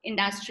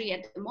industry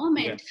at the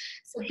moment.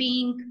 So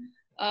being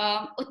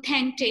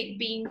authentic,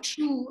 being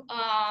true,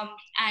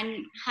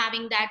 and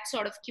having that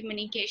sort of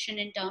communication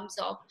in terms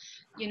of,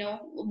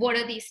 what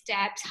are these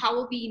steps, how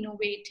are we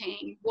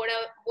innovating,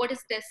 what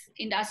is this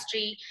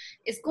industry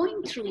is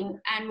going through,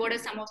 and what are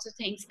some of the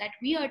things that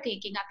we are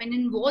taking up, and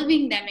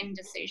involving them in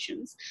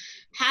decisions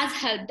has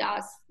helped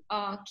us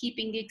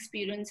keeping the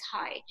experience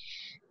high.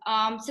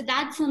 So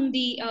that's on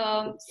the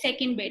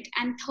second bit.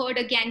 And third,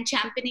 again,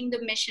 championing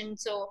the mission,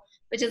 so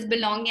which is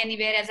belong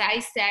anywhere, as I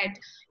said.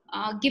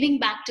 Giving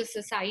back to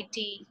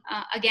society,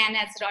 again,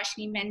 as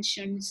Roshni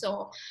mentioned.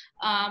 So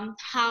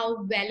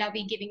how well are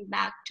we giving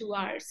back to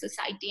our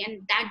society?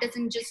 And that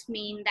doesn't just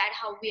mean that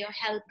how we are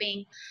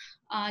helping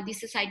the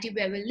society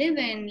where we live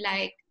in,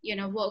 like,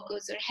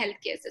 workers or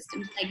healthcare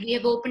systems. Like, we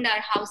have opened our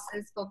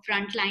houses for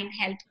frontline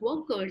health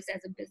workers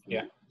as a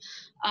business.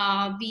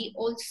 We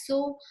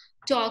also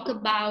talk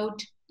about,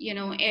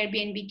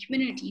 Airbnb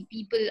community,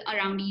 people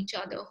around each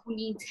other who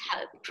needs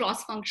help,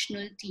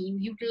 cross-functional team,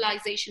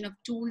 utilization of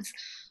tools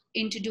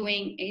into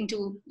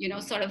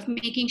sort of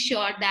making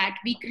sure that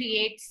we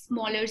create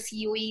smaller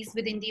COEs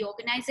within the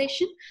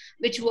organization,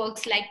 which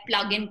works like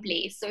plug and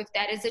play. So if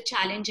there is a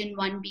challenge in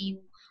one BU,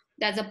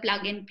 there's a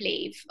plug and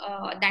play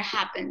that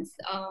happens.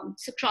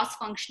 So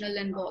cross-functional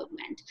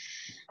involvement.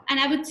 And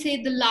I would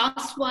say the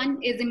last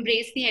one is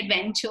embrace the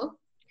adventure.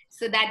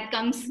 So that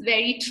comes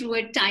very true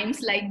at times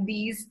like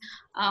these,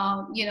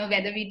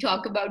 whether we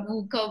talk about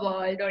VUCA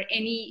world or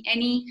any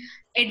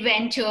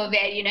adventure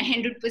where,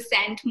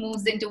 100%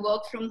 moves into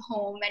work from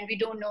home, and we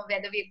don't know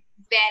when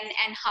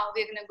and how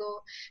we're going to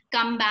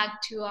come back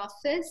to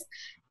office.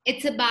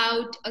 It's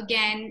about,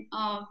 again,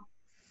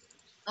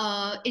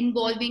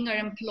 involving our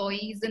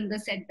employees in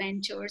this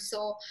adventure.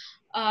 So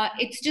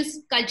it's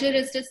just, culture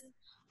is just,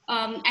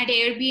 at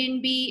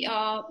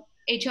Airbnb,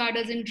 HR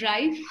doesn't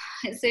drive.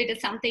 So it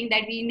is something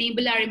that we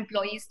enable our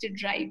employees to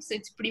drive. So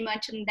it's pretty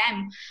much on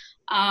them.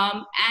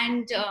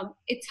 And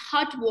it's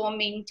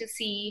heartwarming to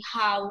see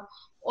how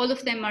all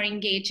of them are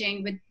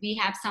engaging with, we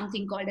have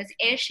something called as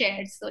air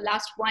shares. So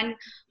last 1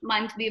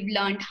 month, we've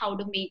learned how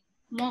to make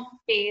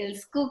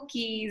mocktails,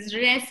 cookies,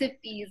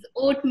 recipes,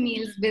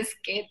 oatmeal,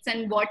 biscuits,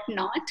 and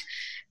whatnot.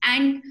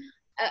 And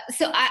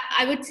so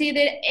I would say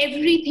that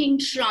everything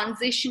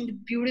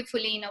transitioned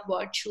beautifully in a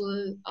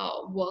virtual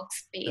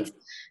workspace.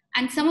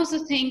 And some of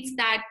the things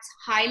that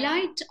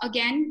highlight,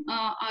 again,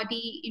 are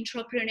the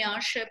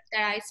entrepreneurship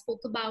that I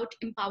spoke about,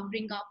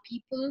 empowering our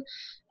people,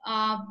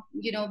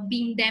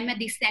 being them at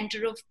the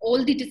center of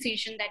all the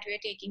decisions that we're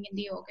taking in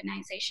the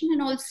organization,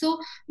 and also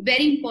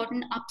very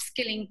important,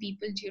 upskilling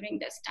people during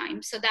this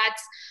time. So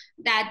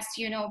that's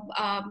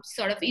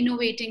sort of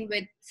innovating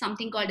with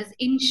something called as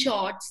In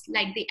Shorts,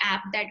 like the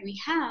app that we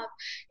have.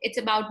 It's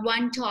about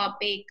one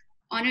topic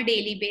on a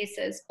daily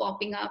basis,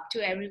 popping up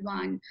to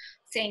everyone.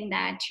 saying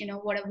that,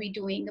 what are we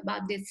doing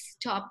about this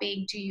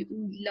topic? Do you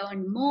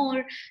learn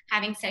more?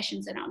 Having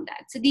sessions around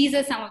that. So these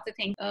are some of the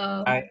things.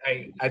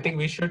 I think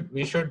we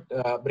should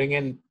bring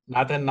in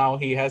Nathan now.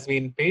 He has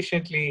been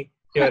patiently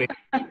hearing,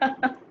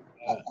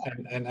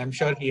 and I'm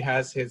sure he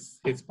has his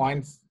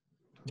points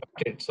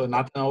jotted. So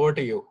Nathan, over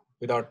to you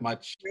without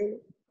much.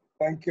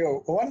 Thank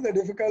you. One of the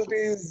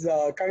difficulties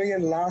coming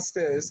in last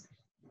is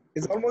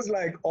it's almost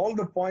like all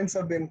the points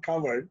have been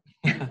covered.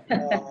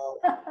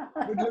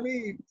 But let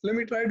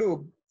me try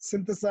to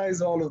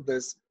synthesize all of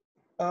this.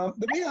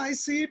 The way I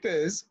see it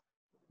is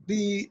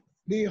the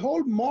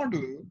whole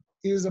model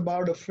is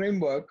about a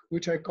framework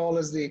which I call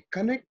as the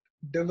connect,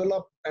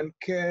 develop, and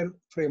care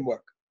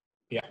framework.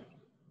 Yeah.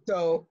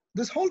 So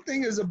this whole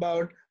thing is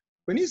about,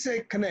 when you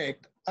say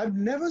connect, I've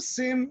never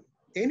seen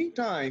any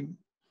time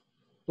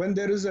when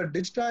there is a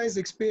digitized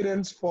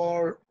experience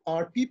for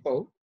our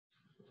people,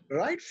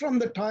 right from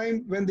the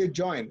time when they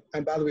join.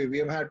 And by the way, we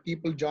have had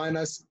people join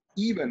us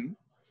even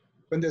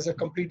when there's a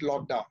complete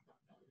lockdown.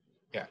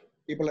 Yeah.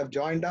 People have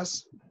joined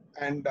us,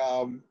 and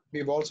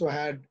we've also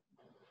had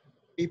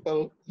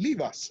people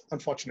leave us,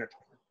 unfortunately.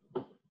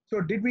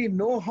 So did we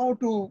know how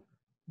to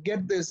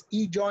get this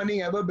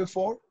e-joining ever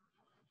before?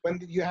 When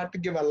you have to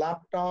give a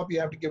laptop, you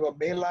have to give a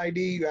mail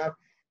ID,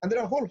 and there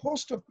are a whole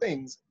host of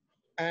things.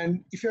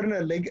 And if you're in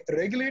a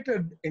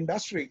regulated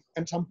industry,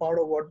 and some part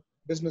of what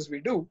business we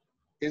do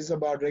is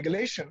about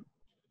regulation,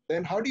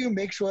 then how do you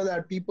make sure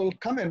that people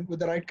come in with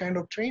the right kind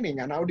of training,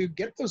 and how do you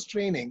get those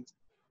trainings?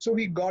 So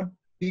we got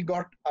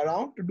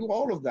around to do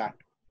all of that.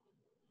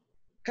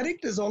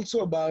 Connect is also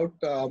about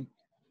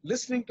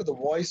listening to the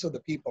voice of the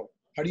people.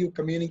 How do you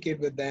communicate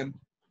with them?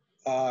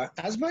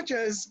 As much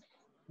as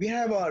we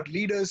have our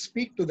leaders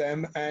speak to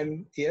them,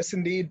 and yes,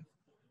 indeed,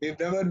 we've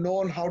never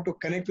known how to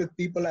connect with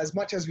people as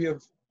much as we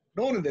have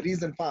known in the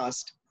recent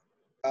past.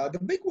 The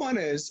big one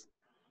is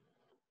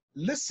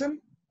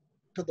listen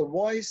to the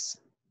voice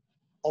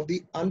of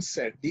the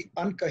unsaid, the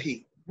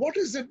unkahi. What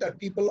is it that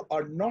people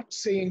are not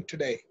saying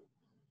today?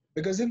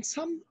 Because in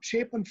some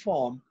shape and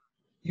form,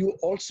 you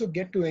also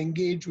get to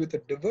engage with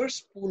a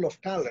diverse pool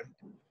of talent,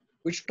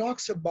 which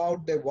talks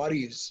about their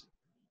worries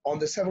on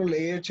the several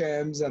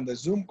AHMs and the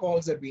Zoom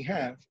calls that we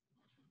have.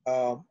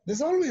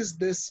 There's always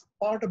this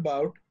part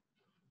about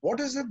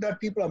what is it that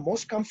people are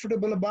most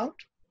comfortable about,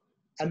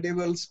 and they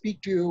will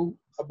speak to you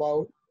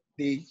about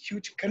the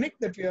huge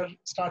connect that we are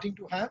starting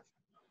to have.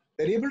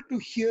 They're able to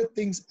hear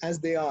things as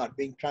they are,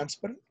 being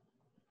transparent.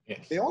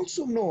 Yes. They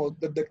also know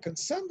that the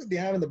concern that they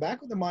have in the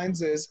back of their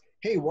minds is,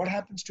 hey, what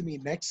happens to me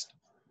next?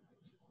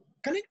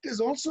 Connect is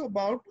also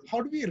about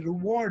how do we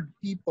reward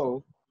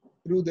people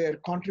through their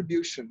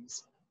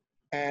contributions.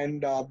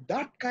 And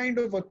that kind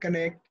of a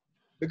connect,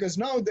 because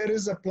now there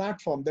is a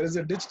platform, there is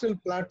a digital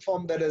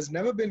platform that has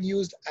never been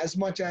used as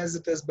much as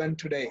it has been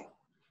today.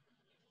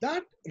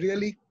 That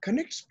really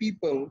connects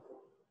people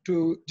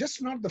to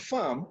just not the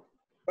firm,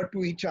 but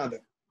to each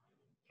other.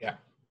 Yeah.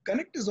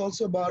 Connect is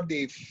also about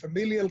the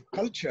familial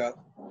culture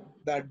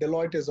that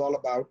Deloitte is all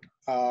about.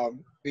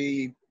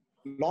 We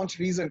launched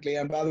recently,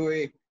 and by the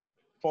way,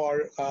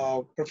 for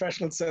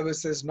professional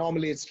services,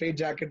 normally it's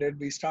straitjacketed.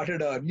 We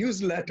started a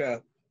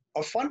newsletter,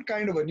 a fun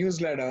kind of a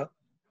newsletter,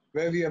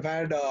 where we have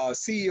had a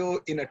CEO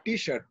in a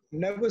t-shirt,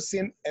 never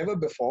seen ever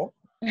before.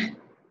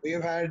 We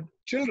have had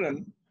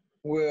children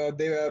where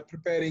they were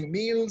preparing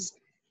meals.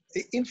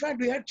 In fact,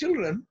 we had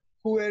children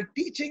who were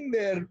teaching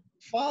their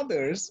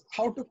fathers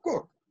how to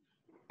cook,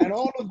 and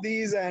all of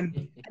these,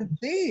 and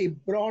they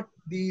brought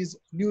these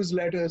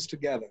newsletters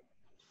together.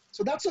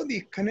 So that's on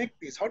the connect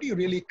piece. How do you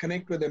really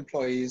connect with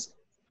employees,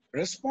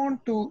 respond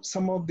to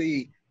some of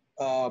the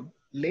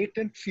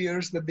latent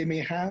fears that they may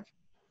have,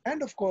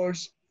 and of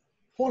course,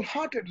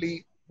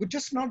 wholeheartedly with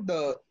just not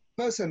the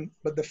person,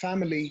 but the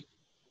family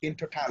in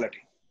totality.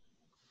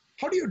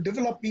 How do you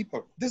develop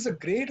people? This is a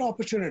great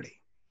opportunity.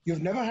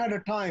 You've never had a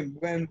time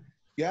when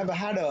you have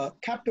had a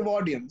captive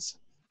audience.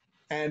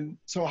 And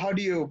so how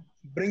do you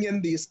bring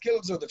in the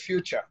skills of the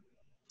future?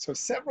 So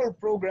several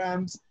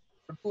programs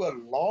do a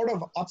lot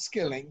of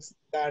upskillings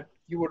that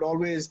you would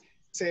always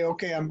say,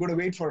 okay, I'm going to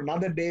wait for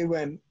another day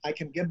when I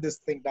can get this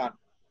thing done.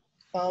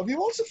 We've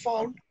also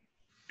found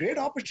great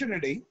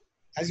opportunity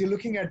as you're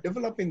looking at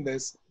developing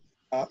this,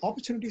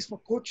 opportunities for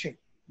coaching.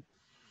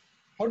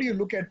 How do you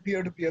look at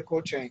peer-to-peer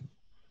coaching?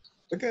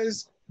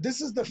 Because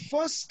this is the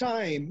first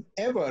time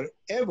ever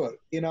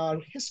in our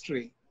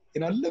history,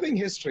 in our living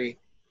history,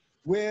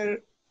 where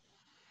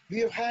we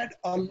have had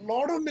a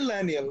lot of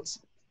millennials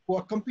who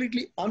are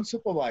completely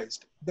unsupervised.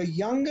 The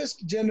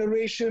youngest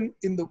generation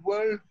in the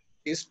world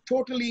is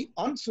totally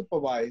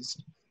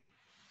unsupervised,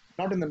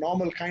 not in the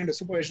normal kind of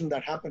supervision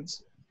that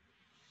happens.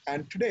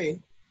 And today,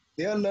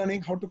 they are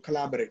learning how to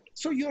collaborate.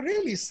 So you're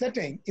really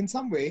setting, in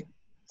some way,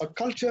 a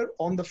culture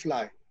on the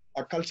fly,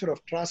 a culture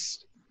of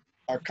trust,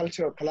 a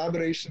culture of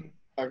collaboration,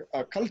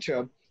 a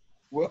culture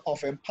of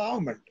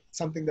empowerment,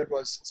 something that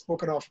was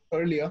spoken of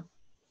earlier.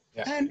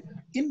 Yeah. And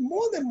in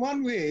more than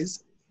one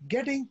ways,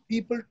 getting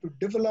people to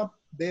develop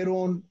their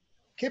own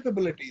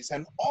capabilities,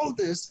 and all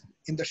this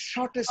in the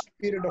shortest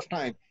period of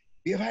time.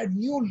 We have had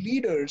new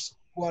leaders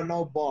who are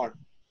now born.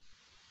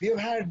 We have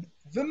had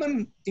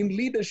women in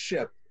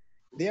leadership.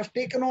 They have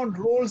taken on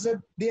roles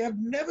that they have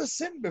never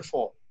seen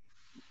before.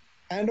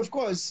 And of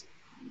course,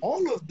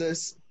 all of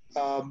this,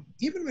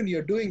 even when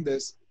you're doing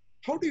this,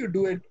 how do you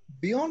do it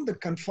beyond the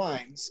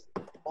confines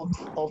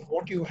of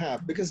what you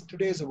have? Because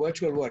today is a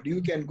virtual world.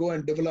 You can go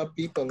and develop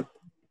people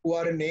who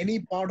are in any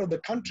part of the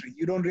country.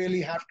 You don't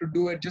really have to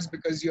do it just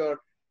because you're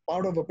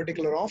part of a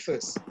particular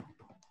office.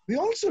 We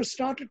also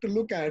started to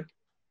look at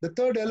the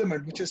third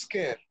element, which is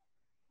care.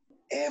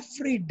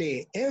 Every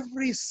day,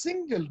 every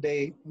single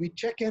day, we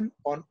check in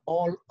on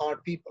all our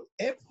people.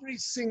 Every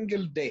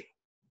single day.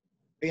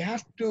 We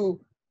have to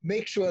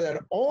make sure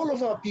that all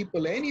of our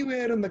people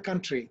anywhere in the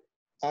country,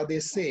 are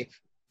they safe?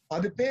 Are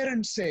the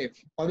parents safe?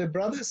 Are the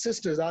brothers,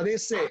 sisters, are they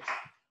safe?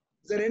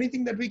 Is there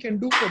anything that we can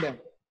do for them?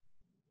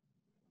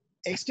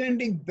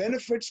 Extending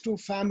benefits to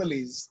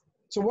families.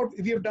 So what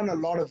we have done a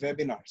lot of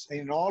webinars.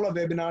 In all our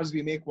webinars,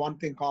 we make one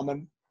thing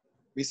common.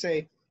 We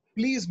say,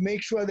 please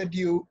make sure that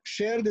you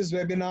share this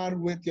webinar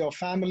with your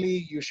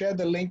family. You share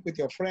the link with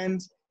your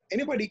friends.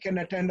 Anybody can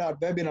attend our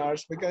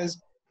webinars,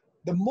 because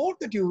the more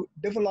that you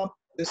develop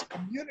this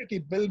community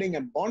building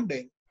and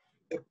bonding,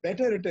 the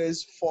better it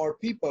is for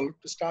people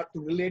to start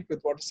to relate with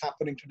what is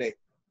happening today.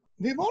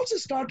 We've also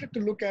started to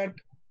look at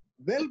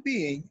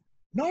well-being,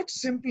 not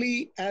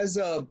simply as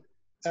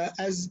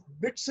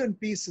bits and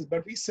pieces,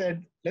 but we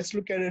said, let's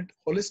look at it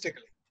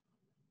holistically.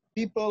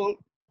 People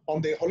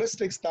on the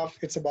holistic stuff,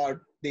 it's about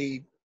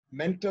the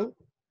mental,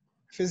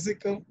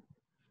 physical,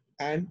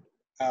 and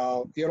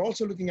we are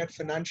also looking at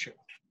financial.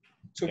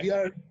 So we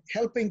are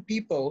helping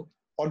people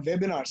on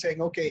webinars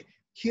saying, okay,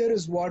 here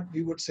is what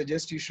we would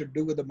suggest you should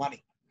do with the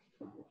money.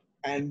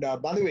 And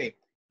by the way,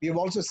 we have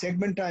also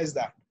segmentized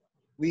that.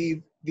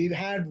 We've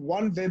had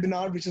one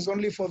webinar which is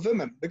only for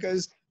women,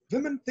 because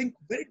women think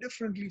very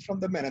differently from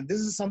the men. And this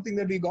is something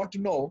that we got to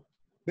know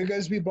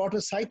because we brought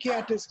a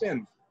psychiatrist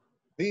in.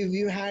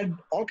 We've had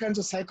all kinds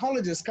of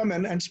psychologists come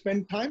in and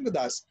spend time with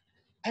us.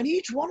 And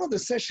each one of the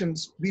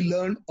sessions, we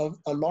learned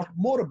a lot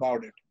more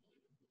about it.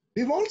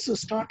 We've also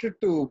started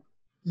to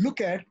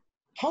look at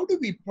how do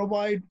we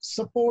provide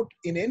support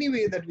in any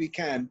way that we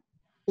can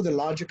to the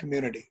larger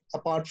community,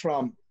 apart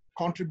from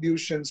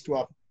contributions to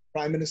our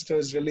Prime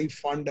Minister's Relief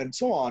Fund and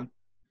so on.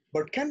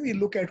 But can we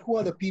look at who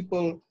are the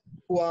people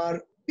who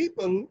are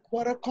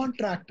our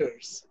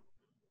contractors,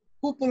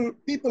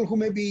 people who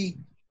may be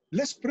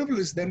less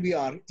privileged than we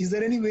are? Is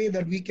there any way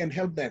that we can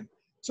help them?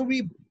 So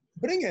we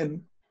bring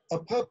in a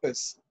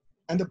purpose,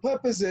 and the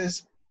purpose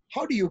is,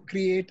 how do you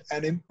create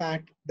an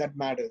impact that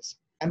matters?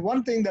 And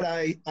one thing that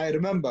I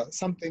remember,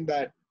 something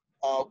that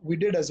we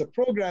did as a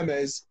program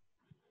is,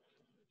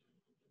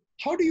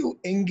 how do you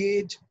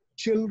engage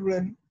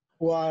children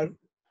who are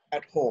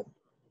at home?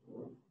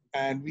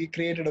 And we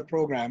created a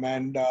program,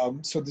 and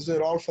so these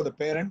are all for the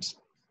parents.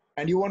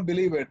 And you won't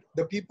believe it,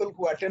 the people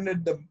who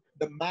attended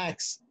the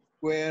max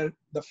were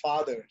the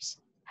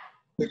fathers,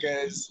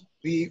 because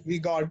we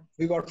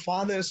got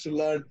fathers to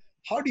learn,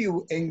 how do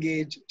you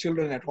engage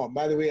children at home?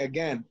 By the way,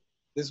 again,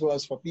 this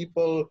was for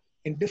people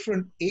in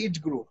different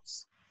age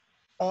groups.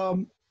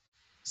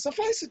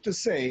 Suffice it to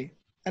say,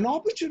 an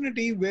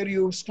opportunity where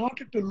you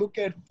started to look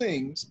at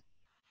things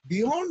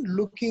beyond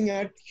looking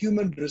at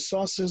human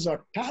resources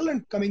or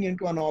talent coming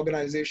into an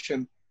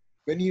organization.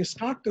 When you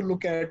start to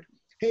look at,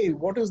 hey,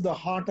 what is the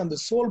heart and the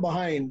soul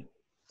behind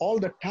all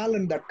the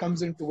talent that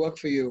comes into work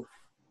for you,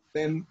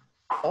 then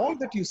all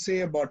that you say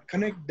about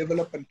connect,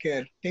 develop, and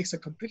care takes a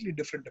completely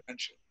different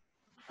dimension.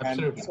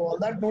 Absolutely. And so on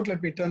that note,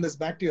 let me turn this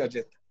back to you,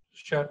 Ajith.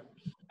 Sure.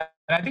 And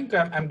I think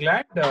I'm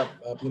glad,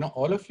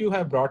 all of you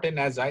have brought in,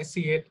 as I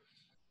see it,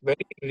 very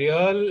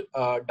real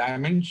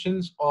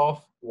dimensions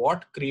of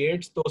what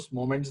creates those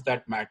moments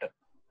that matter.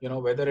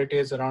 Whether it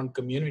is around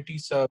community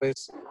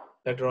service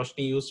that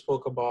Roshni, you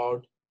spoke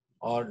about,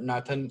 or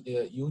Nathan,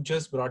 you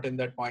just brought in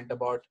that point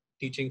about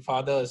teaching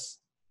fathers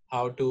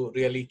how to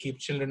really keep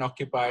children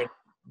occupied,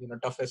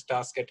 toughest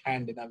task at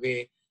hand in a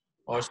way.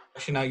 Or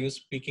Sudakshina, you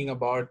speaking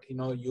about,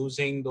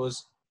 using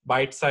those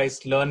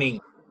bite-sized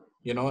learning,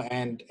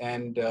 and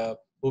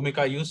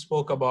Bhumika, you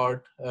spoke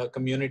about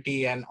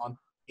community and on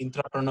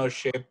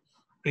entrepreneurship.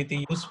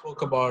 Priti, you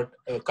spoke about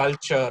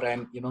culture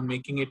and,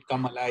 making it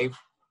come alive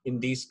in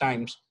these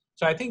times.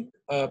 So I think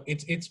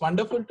it's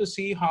wonderful to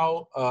see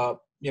how,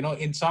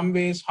 in some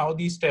ways, how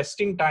these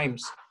testing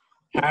times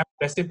have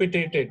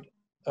precipitated,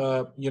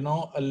 a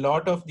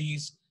lot of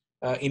these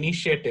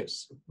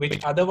initiatives,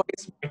 which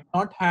otherwise might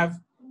not have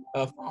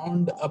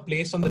found a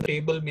place on the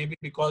table, maybe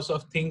because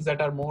of things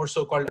that are more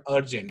so-called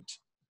urgent.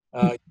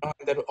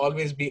 There will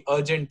always be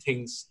urgent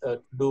things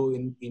to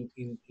do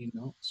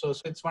so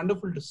it's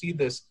wonderful to see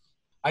this.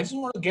 I just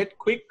want to get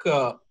quick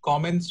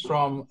comments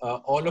from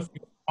all of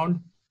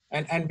you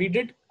and we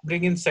did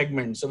bring in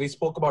segments. So we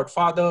spoke about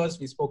fathers,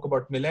 we spoke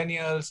about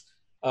millennials,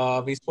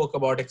 we spoke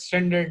about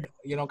extended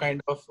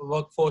kind of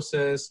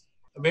workforces,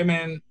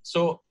 women.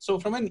 So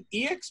from an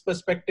EX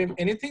perspective,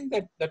 anything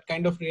that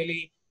kind of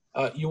really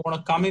you want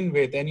to come in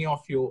with, any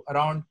of you,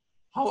 around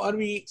how are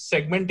we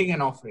segmenting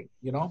an offering?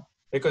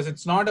 because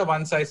it's not a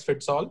one size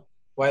fits all.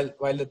 While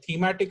the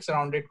thematics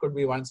around it could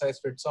be one size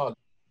fits all,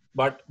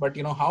 but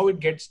how it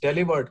gets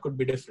delivered could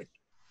be different,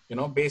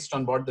 based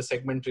on what the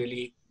segment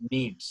really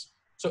needs.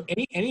 So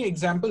any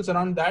examples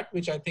around that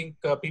which I think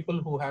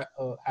people who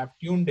have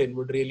tuned in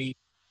would really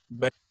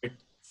benefit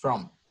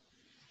from?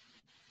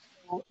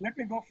 So let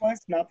me go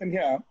first, Nathan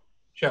here.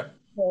 Sure.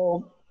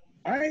 So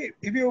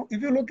if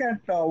you look at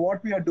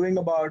what we are doing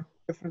about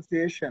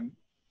differentiation,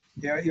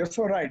 yeah, you're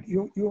so right.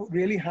 You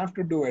really have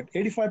to do it.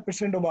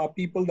 85% of our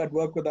people that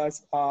work with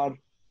us are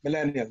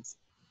millennials.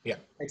 Yeah.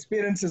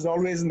 Experience is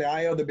always in the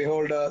eye of the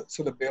beholder.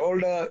 So the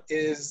beholder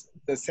is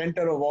the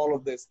center of all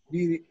of this.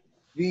 We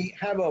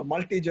have a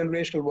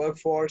multi-generational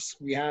workforce.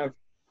 We have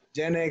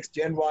Gen X,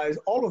 Gen Y,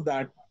 all of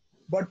that.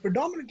 But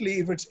predominantly,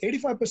 if it's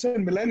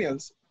 85%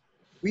 millennials,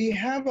 we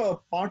have a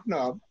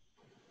partner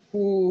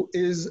who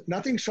is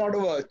nothing short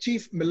of a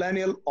chief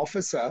millennial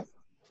officer,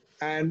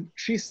 and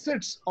she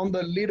sits on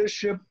the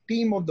leadership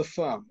team of the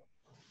firm.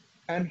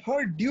 And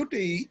her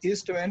duty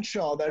is to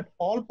ensure that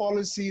all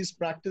policies,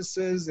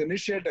 practices,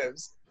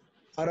 initiatives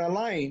are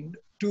aligned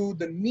to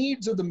the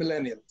needs of the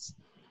millennials.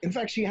 In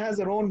fact, she has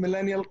her own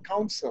millennial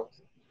council.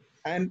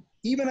 And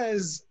even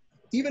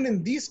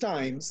in these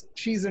times,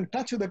 she's in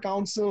touch with the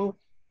council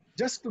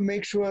just to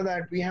make sure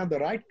that we have the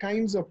right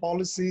kinds of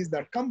policies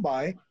that come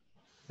by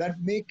that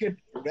make it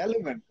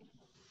relevant.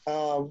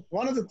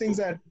 One of the things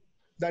that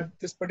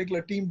this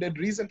particular team did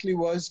recently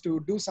was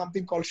to do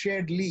something called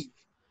shared leave.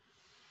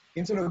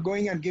 Instead of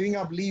going and giving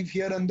up leave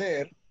here and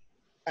there,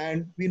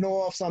 and we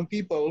know of some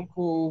people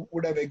who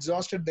would have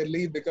exhausted their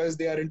leave because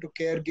they are into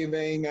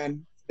caregiving,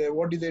 and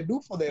what do they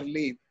do for their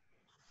leave?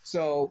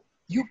 So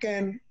you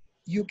can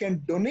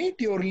donate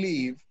your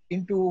leave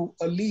into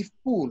a leave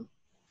pool.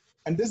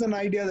 And this is an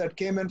idea that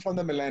came in from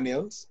the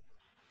millennials.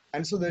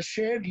 And so the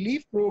shared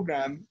leave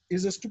program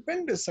is a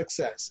stupendous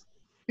success.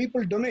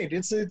 People donate.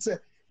 It's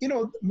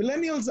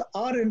millennials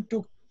are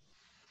into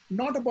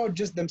not about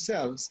just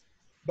themselves,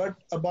 but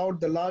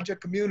about the larger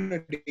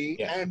community.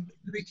 Yes. And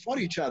doing for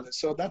each other.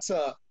 So that's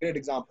a great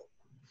example.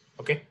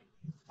 Okay.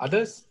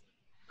 Others?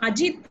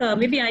 Ajith,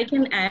 maybe I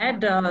can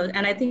add,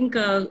 and I think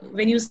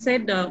when you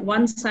said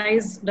one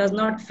size does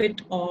not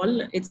fit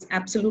all, it's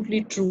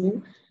absolutely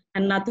true.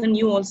 And Nathan,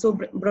 you also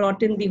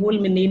brought in the whole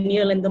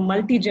millennial and the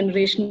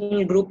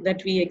multi-generational group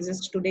that we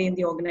exist today in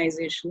the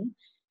organization.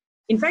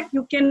 In fact,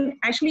 you can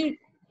actually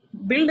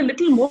build a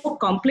little more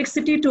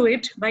complexity to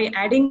it by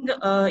adding,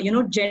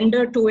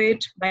 gender to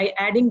it, by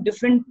adding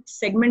different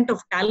segment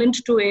of talent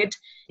to it.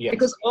 Yes.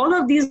 Because all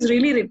of these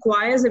really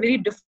requires a very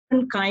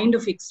different kind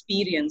of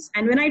experience.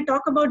 And when I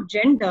talk about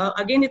gender,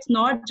 again, it's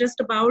not just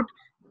about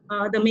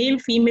the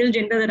male-female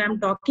gender that I'm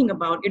talking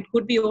about. It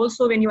could be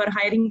also when you are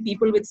hiring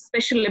people with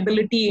special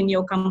ability in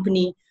your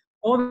company,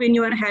 or when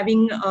you are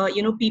having,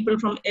 people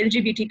from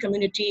LGBT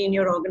community in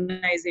your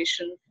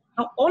organization.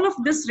 Now, all of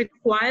this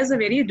requires a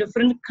very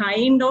different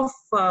kind of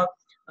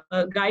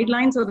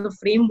guidelines or the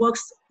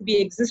frameworks we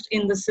exist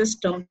in the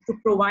system to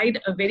provide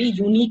a very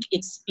unique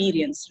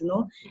experience,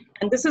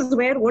 And this is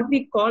where what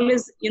we call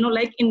is,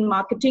 like in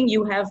marketing,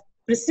 you have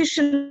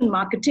precision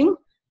marketing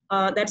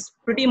that's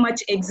pretty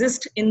much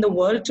exist in the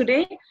world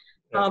today.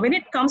 When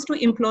it comes to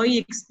employee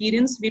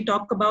experience, we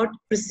talk about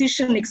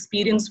precision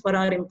experience for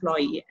our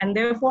employee. And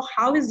therefore,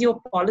 how is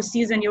your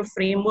policies and your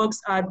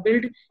frameworks are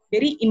built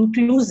very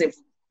inclusive,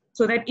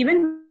 so that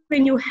even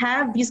when you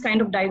have these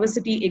kind of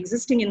diversity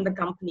existing in the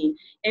company,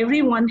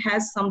 everyone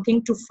has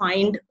something to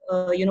find,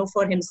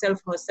 for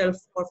himself, herself,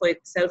 or for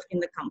itself in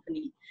the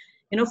company.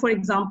 For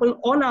example,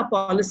 all our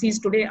policies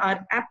today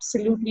are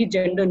absolutely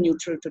gender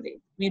neutral today.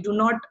 We do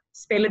not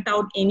spell it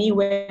out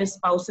anywhere,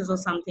 spouses or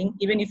something.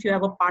 Even if you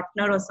have a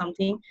partner or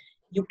something,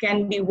 you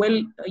can be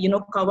well,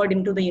 covered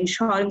into the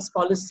insurance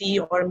policy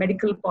or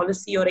medical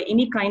policy or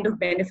any kind of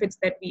benefits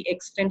that we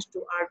extend to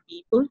our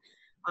people.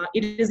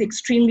 It is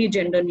extremely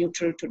gender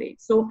neutral today.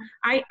 So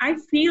I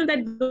feel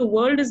that the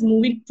world is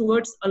moving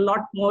towards a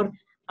lot more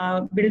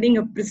building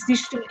a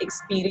precision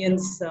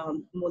experience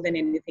more than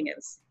anything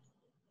else.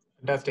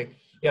 Fantastic.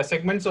 Yeah,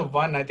 segments of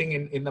one, I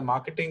think in the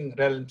marketing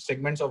realm,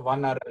 segments of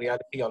one are a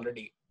reality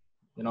already,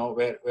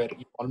 where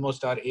you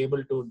almost are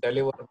able to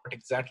deliver what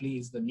exactly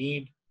is the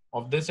need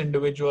of this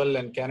individual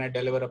and can I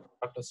deliver a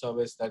product or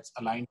service that's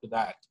aligned to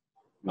that.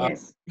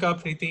 Yes.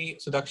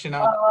 Priti,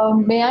 Sudakshina.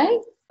 May I?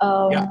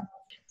 Yeah.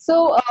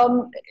 So,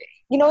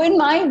 in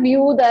my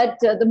view that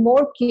the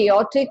more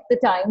chaotic the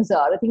times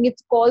are, I think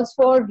it calls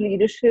for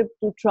leadership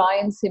to try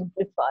and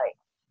simplify.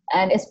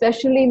 And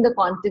especially in the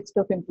context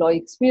of employee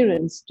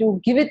experience,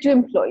 to give it to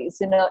employees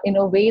in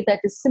a way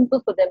that is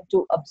simple for them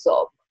to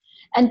absorb.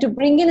 And to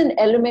bring in an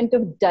element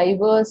of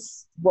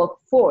diverse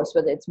workforce,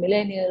 whether it's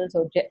millennials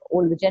or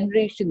older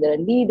generation, there are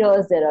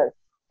leaders, there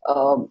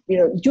are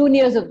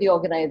juniors of the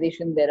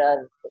organization, there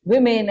are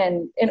women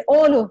and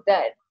all of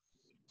that.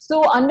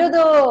 So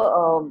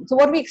so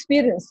what we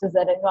experienced is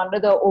that under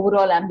the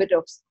overall ambit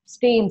of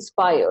Stay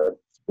Inspired,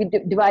 we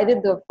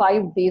divided the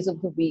 5 days of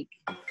the week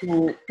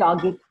to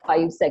target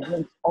 5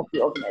 segments of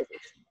the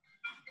organization.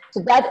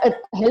 So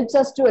that helps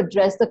us to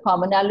address the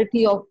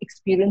commonality of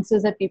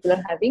experiences that people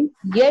are having,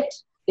 yet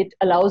it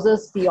allows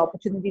us the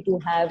opportunity to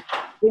have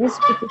very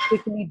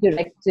specifically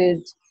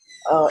directed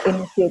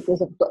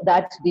initiatives of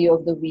that day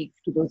of the week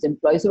to those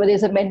employees. So whether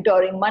it's a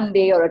mentoring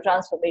Monday or a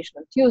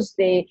transformational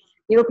Tuesday,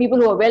 people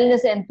who are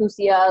wellness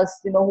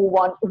enthusiasts, who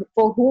want,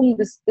 for whom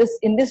this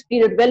in this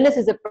period, wellness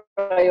is a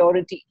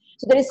priority.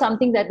 So there is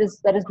something that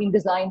has been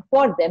designed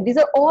for them. These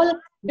are all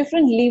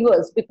different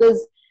levers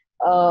because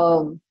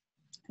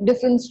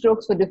different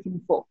strokes for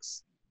different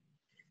folks.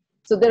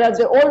 So there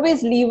are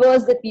always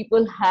levers that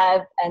people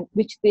have and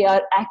which they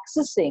are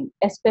accessing,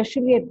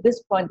 especially at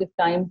this point of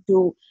time,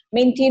 to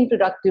maintain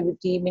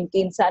productivity,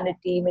 maintain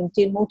sanity,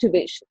 maintain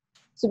motivation.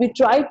 So we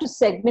try to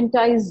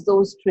segmentize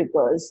those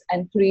triggers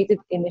and create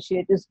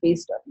initiatives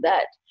based on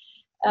that.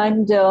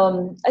 And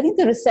I think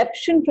the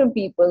reception from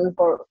people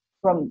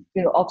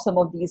of some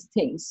of these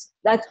things,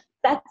 that's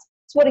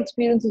what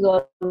experience is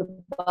all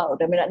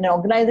about. I mean, an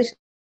organization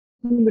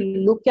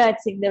will look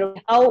at saying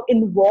how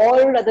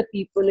involved are the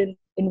people in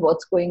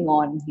what's going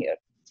on here.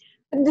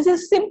 And this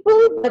is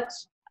simple, but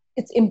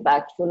it's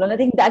impactful. And I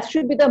think that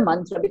should be the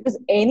mantra, because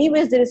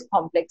anyways there is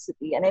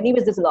complexity and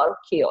anyways there's a lot of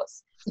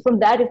chaos. So from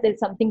that, if there's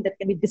something that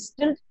can be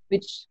distilled,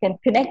 which can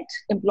connect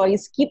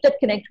employees, keep that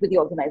connect with the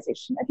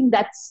organization, I think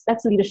that's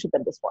leadership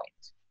at this point.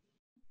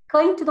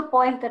 Going to the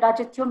point that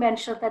Ajith, you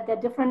mentioned that there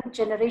are different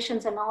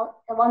generations and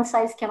all, one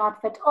size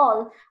cannot fit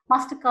all,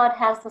 MasterCard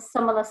has a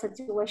similar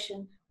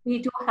situation. We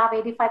do have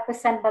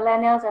 85%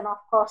 millennials and of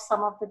course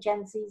some of the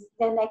Gen Zs,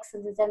 Gen X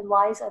and the Gen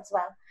Ys as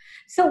well.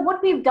 So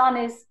what we've done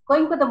is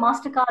going with the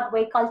MasterCard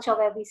way culture,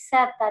 where we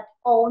said that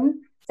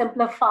own,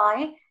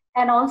 simplify,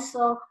 and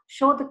also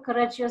show the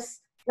courageous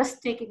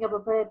risk-taking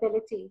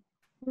ability.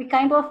 We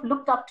kind of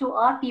looked up to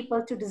our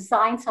people to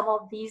design some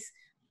of these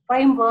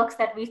frameworks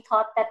that we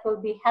thought that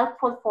will be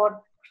helpful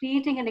for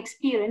creating an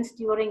experience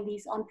during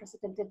these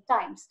unprecedented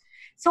times.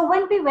 So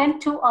when we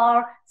went to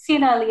our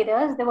senior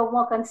leaders, they were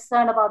more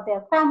concerned about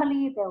their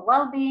family, their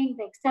well-being,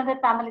 their extended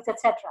families,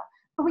 etc.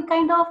 So we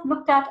kind of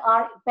looked at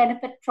our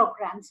benefit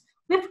programs.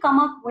 We've come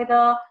up with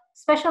a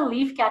special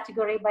leave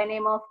category by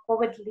name of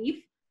COVID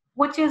leave,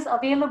 which is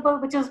available,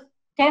 which is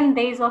 10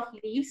 days of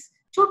leaves.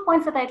 2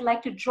 points that I'd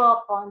like to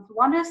draw upon.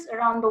 One is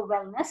around the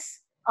wellness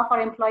of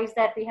our employees,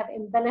 that we have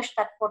embellished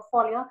that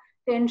portfolio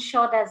to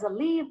ensure there's a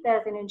leave,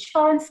 there's an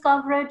insurance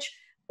coverage,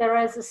 there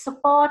is a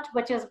support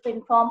which is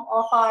in form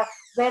of our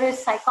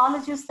various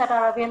psychologists that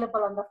are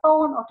available on the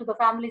phone or to the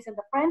families and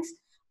the friends.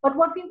 But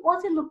what we've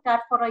also looked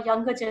at for a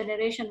younger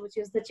generation, which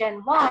is the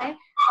Gen Y,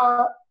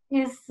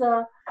 is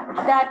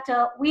that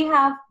we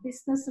have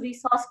business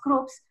resource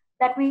groups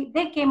that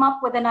they came up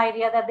with an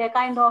idea that they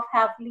kind of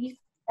have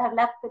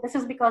left. This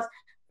is because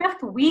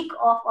 5th week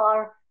of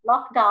our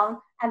lockdown,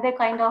 and they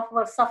kind of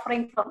were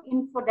suffering from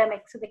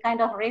infodemic. So they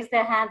kind of raised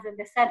their hands and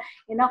they said,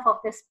 enough of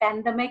this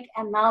pandemic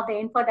and now the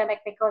infodemic,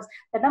 because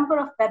the number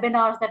of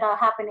webinars that are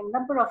happening,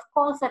 number of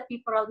calls that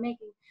people are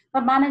making, the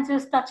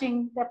managers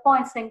touching their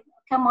points saying,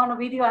 come on a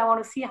video, I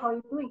want to see how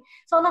you're doing.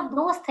 So all of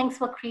those things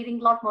were creating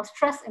a lot more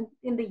stress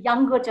in the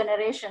younger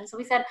generation. So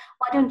we said,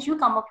 why don't you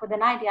come up with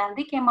an idea? And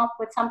they came up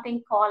with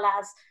something called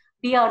as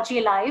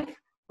BRG Live,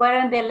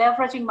 wherein they're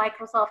leveraging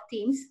Microsoft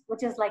Teams,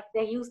 which is like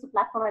they use the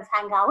platform as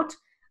Hangout.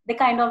 They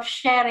kind of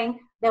sharing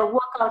their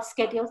workout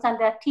schedules and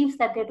their teams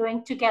that they're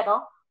doing together,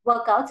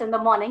 workouts in the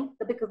morning,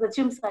 because the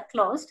gyms are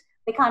closed.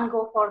 They can't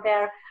go for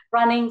their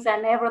runnings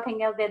and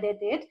everything else that they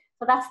did.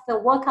 So that's the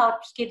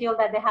workout schedule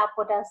that they have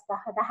put as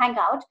the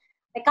Hangout.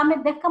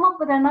 They've come up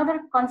with another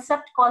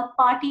concept called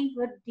Party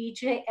with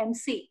DJ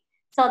MC.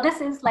 So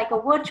this is like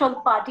a virtual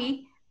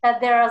party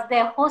that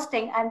they're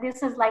hosting, and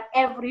this is like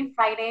every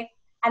Friday.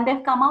 And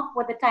they've come up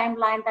with a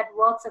timeline that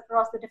works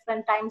across the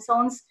different time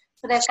zones.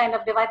 So they've kind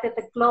of divided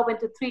the globe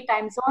into 3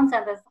 time zones,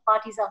 and the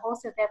parties are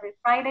hosted every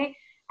Friday.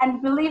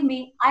 And believe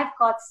me, I've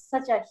got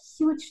such a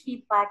huge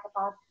feedback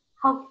about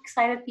how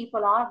excited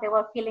people are. They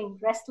were feeling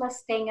restless,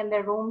 staying in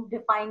their room,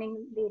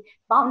 defining the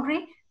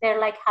boundary. They're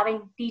like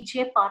having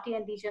DJ party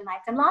and DJ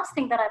nights. And last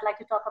thing that I'd like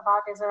to talk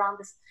about is around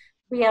this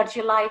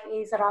BRG Live,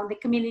 is around the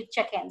community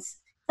check-ins.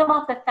 Some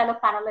of the fellow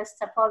panelists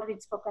have already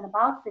spoken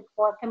about the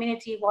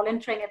community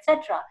volunteering,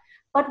 etc.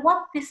 But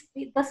what this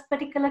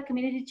particular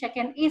community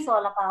check-in is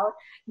all about,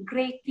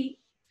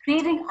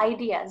 creating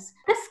ideas.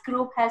 This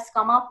group has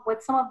come up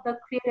with some of the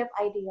creative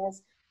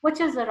ideas, which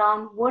is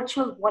around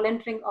virtual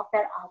volunteering of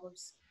their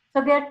hours.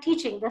 So they're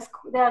teaching this,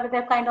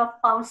 they're kind of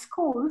found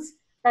schools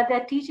that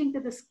they're teaching to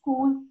the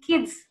school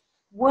kids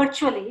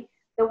virtually.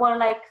 They were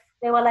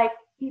like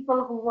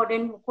people who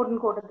couldn't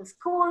go to the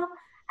school,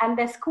 and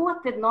the school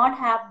did not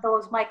have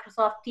those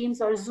Microsoft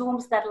Teams or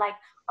Zooms that like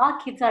our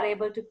kids are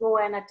able to go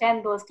and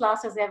attend those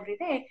classes every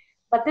day.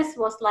 But this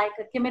was like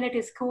a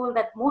community school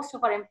that most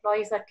of our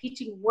employees are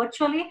teaching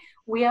virtually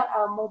via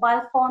a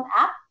mobile phone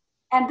app.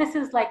 And this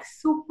is like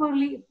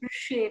superly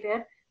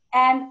appreciated.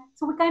 And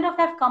so we kind of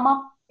have come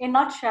up, in a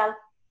nutshell,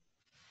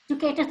 to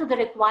cater to the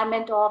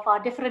requirement of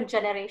our different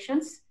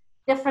generations,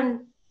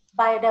 different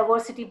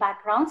biodiversity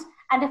backgrounds,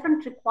 and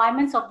different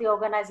requirements of the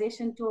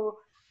organization to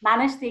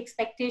manage the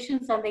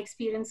expectations and the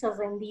experiences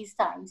in these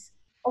times.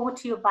 Over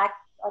to you back,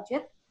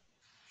 Ajith.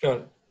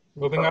 Sure.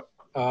 Moving up,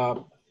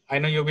 I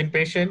know you've been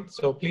patient,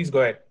 so please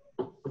go ahead.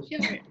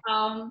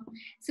 Sure.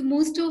 So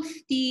most of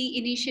the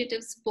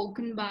initiatives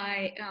spoken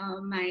by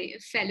my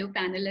fellow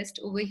panelist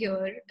over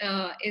here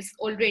is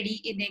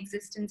already in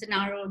existence in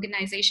our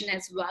organization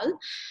as well.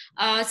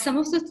 Some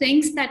of the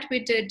things that we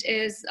did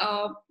is,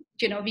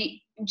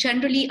 we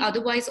generally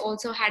otherwise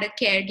also had a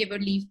caregiver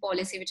leave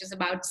policy, which is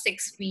about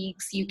 6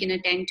 weeks. You can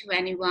attend to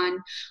anyone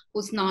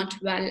who's not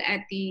well at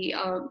the,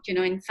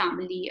 in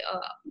family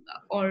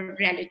or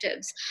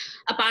relatives.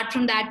 Apart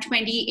from that,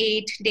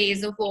 28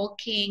 days of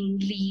working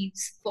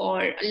leaves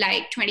for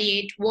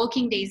 28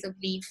 working days of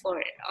leave for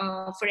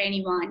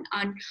anyone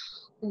and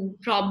who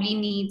probably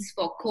needs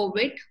for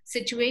COVID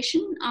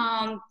situation,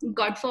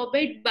 God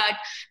forbid, but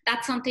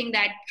that's something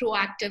that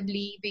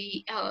proactively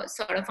we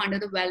sort of under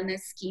the wellness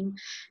scheme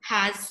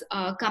has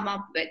come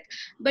up with.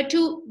 But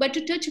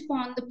to touch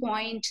upon the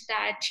point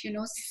that,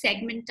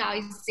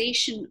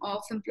 segmentization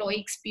of employee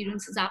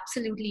experience is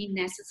absolutely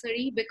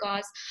necessary,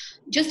 because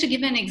just to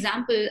give an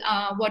example,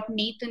 what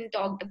Nathan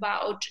talked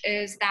about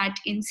is that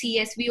in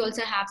CS, we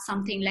also have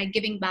something like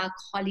giving back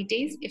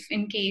holidays if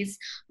in case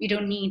we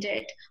don't need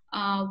it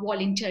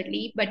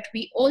voluntarily. But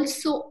we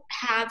also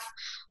have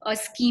a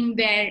scheme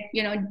where,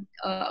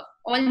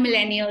 all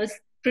millennials,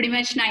 pretty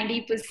much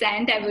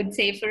 90%, I would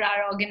say, for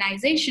our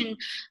organization.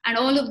 And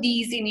all of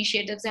these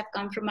initiatives have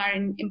come from our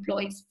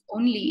employees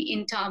only,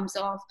 in terms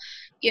of,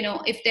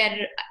 if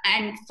they're,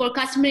 and for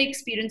customer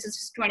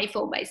experiences,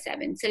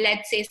 24/7. So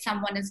let's say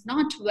someone is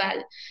not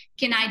well,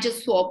 can I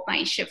just swap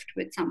my shift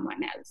with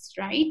someone else,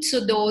 right?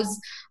 So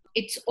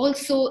it's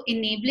also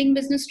enabling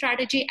business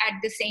strategy. At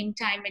the same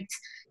time, it's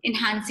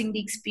enhancing the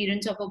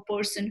experience of a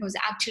person who's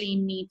actually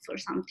in need for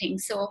something.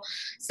 So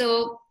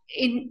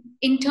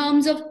in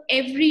terms of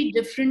every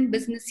different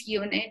business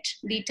unit,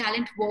 the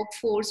talent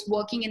workforce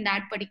working in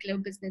that particular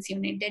business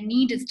unit, their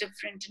need is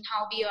different, and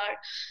how we are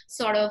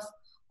sort of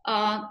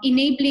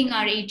enabling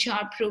our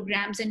HR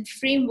programs and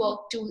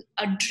framework to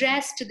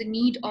address to the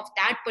need of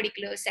that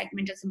particular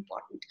segment is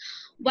important.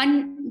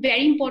 One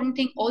very important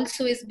thing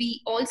also is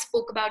we all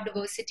spoke about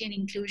diversity and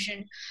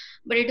inclusion,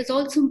 but it is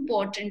also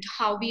important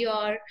how we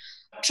are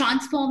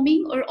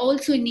transforming or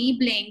also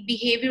enabling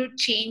behavioral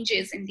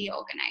changes in the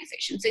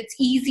organization. So it's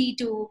easy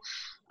to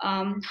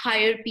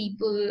hire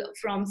people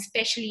from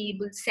specially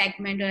abled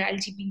segment or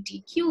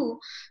LGBTQ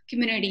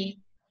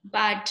community,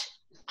 but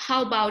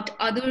how about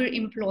other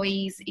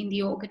employees in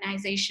the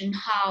organization?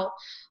 How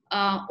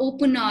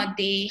open are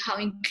they? How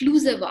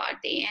inclusive are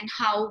they? And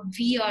how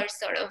we are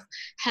sort of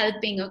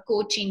helping or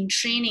coaching,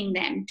 training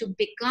them to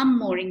become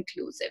more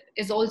inclusive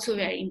is also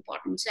very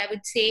important. So I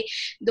would say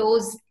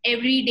those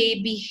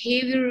everyday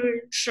behavioral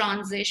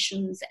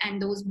transitions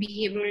and those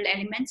behavioral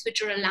elements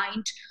which are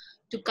aligned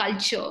to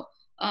culture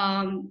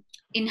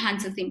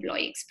enhances the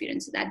employee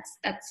experience. So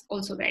that's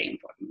also very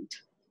important.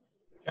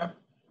 Yeah.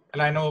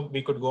 And I know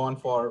we could go on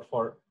for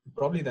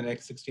probably the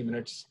next 60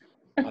 minutes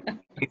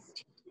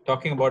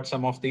talking about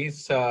some of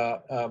these,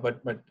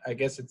 but I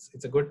guess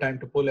it's a good time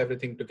to pull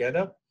everything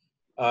together.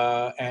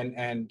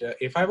 And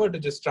if I were to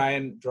just try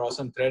and draw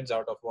some threads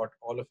out of what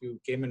all of you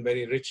came in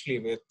very richly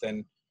with,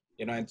 and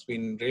it's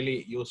been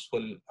really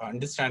useful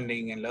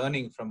understanding and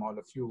learning from all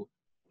of you.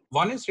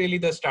 One is really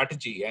the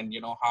strategy, and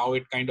how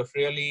it kind of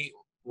really,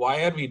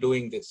 why are we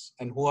doing this,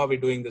 and who are we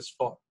doing this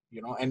for,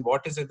 and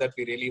what is it that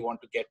we really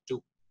want to get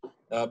to.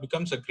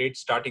 Becomes a great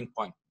starting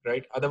point,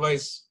 right?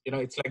 Otherwise,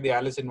 it's like the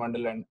Alice in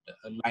Wonderland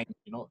line.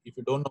 If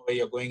you don't know where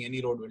you're going,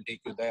 any road will take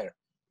you there.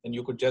 Then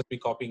you could just be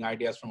copying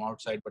ideas from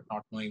outside, but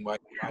not knowing why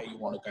you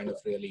want to kind of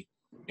really,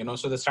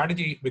 so the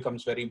strategy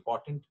becomes very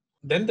important.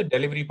 Then the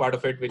delivery part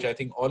of it, which I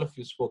think all of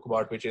you spoke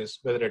about, which is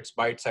whether it's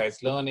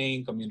bite-sized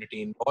learning,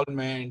 community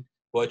involvement,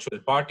 virtual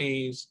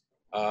parties,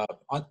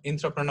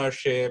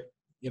 entrepreneurship,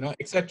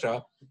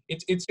 etc.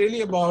 It's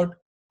really about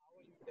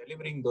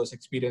delivering those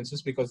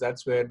experiences, because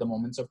that's where the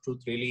moments of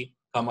truth really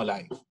come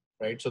alive,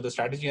 right? So the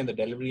strategy and the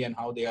delivery and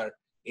how they are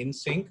in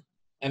sync.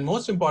 And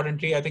most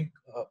importantly, I think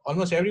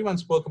almost everyone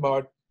spoke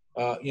about,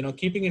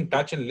 keeping in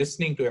touch and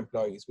listening to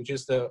employees, which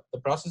is the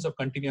process of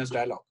continuous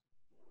dialogue,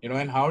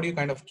 and how do you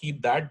kind of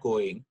keep that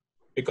going?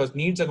 Because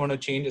needs are going to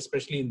change,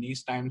 especially in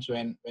these times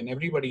when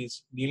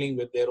everybody's dealing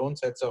with their own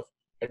sets of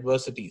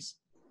adversities.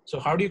 So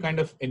how do you kind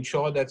of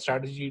ensure that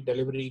strategy,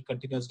 delivery,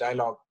 continuous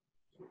dialogue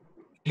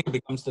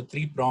becomes the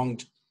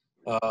three-pronged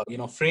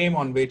frame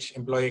on which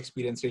employee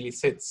experience really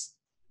sits,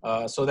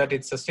 so that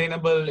it's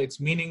sustainable, it's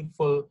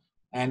meaningful,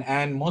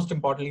 and most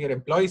importantly, your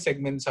employee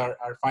segments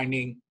are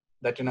finding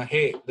that,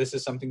 hey, this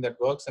is something that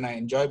works and I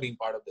enjoy being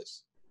part of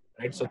this,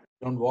 right? So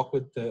they don't walk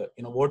with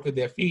vote with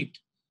their feet,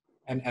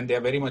 and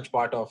they're very much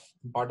part of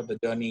the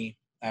journey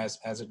as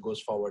it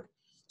goes forward.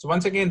 So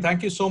once again,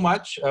 thank you so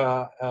much.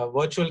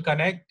 Virtual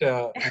Connect,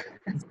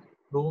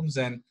 rooms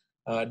and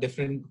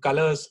different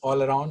colors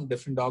all around,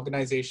 different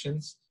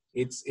organizations.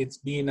 It's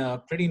been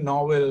a pretty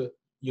novel,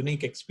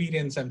 unique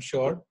experience, I'm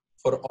sure,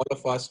 for all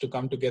of us to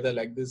come together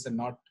like this and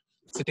not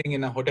sitting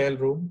in a hotel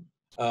room.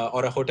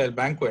 or a hotel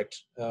banquet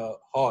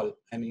hall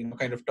and,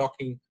 kind of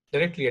talking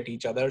directly at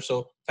each other.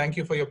 So thank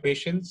you for your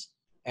patience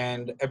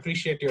and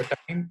appreciate your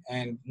time,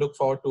 and look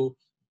forward to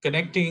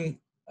connecting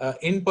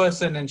in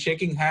person and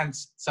shaking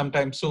hands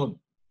sometime soon.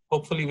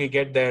 Hopefully we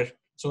get there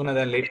sooner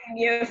than later.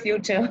 Near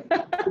future.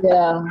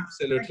 Yeah.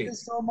 Absolutely. Thank you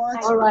so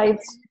much. All right.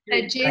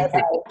 Ajith, Thank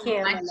you.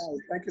 Thank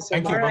you. Thank you so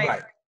Thank you. much.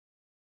 Bye-bye.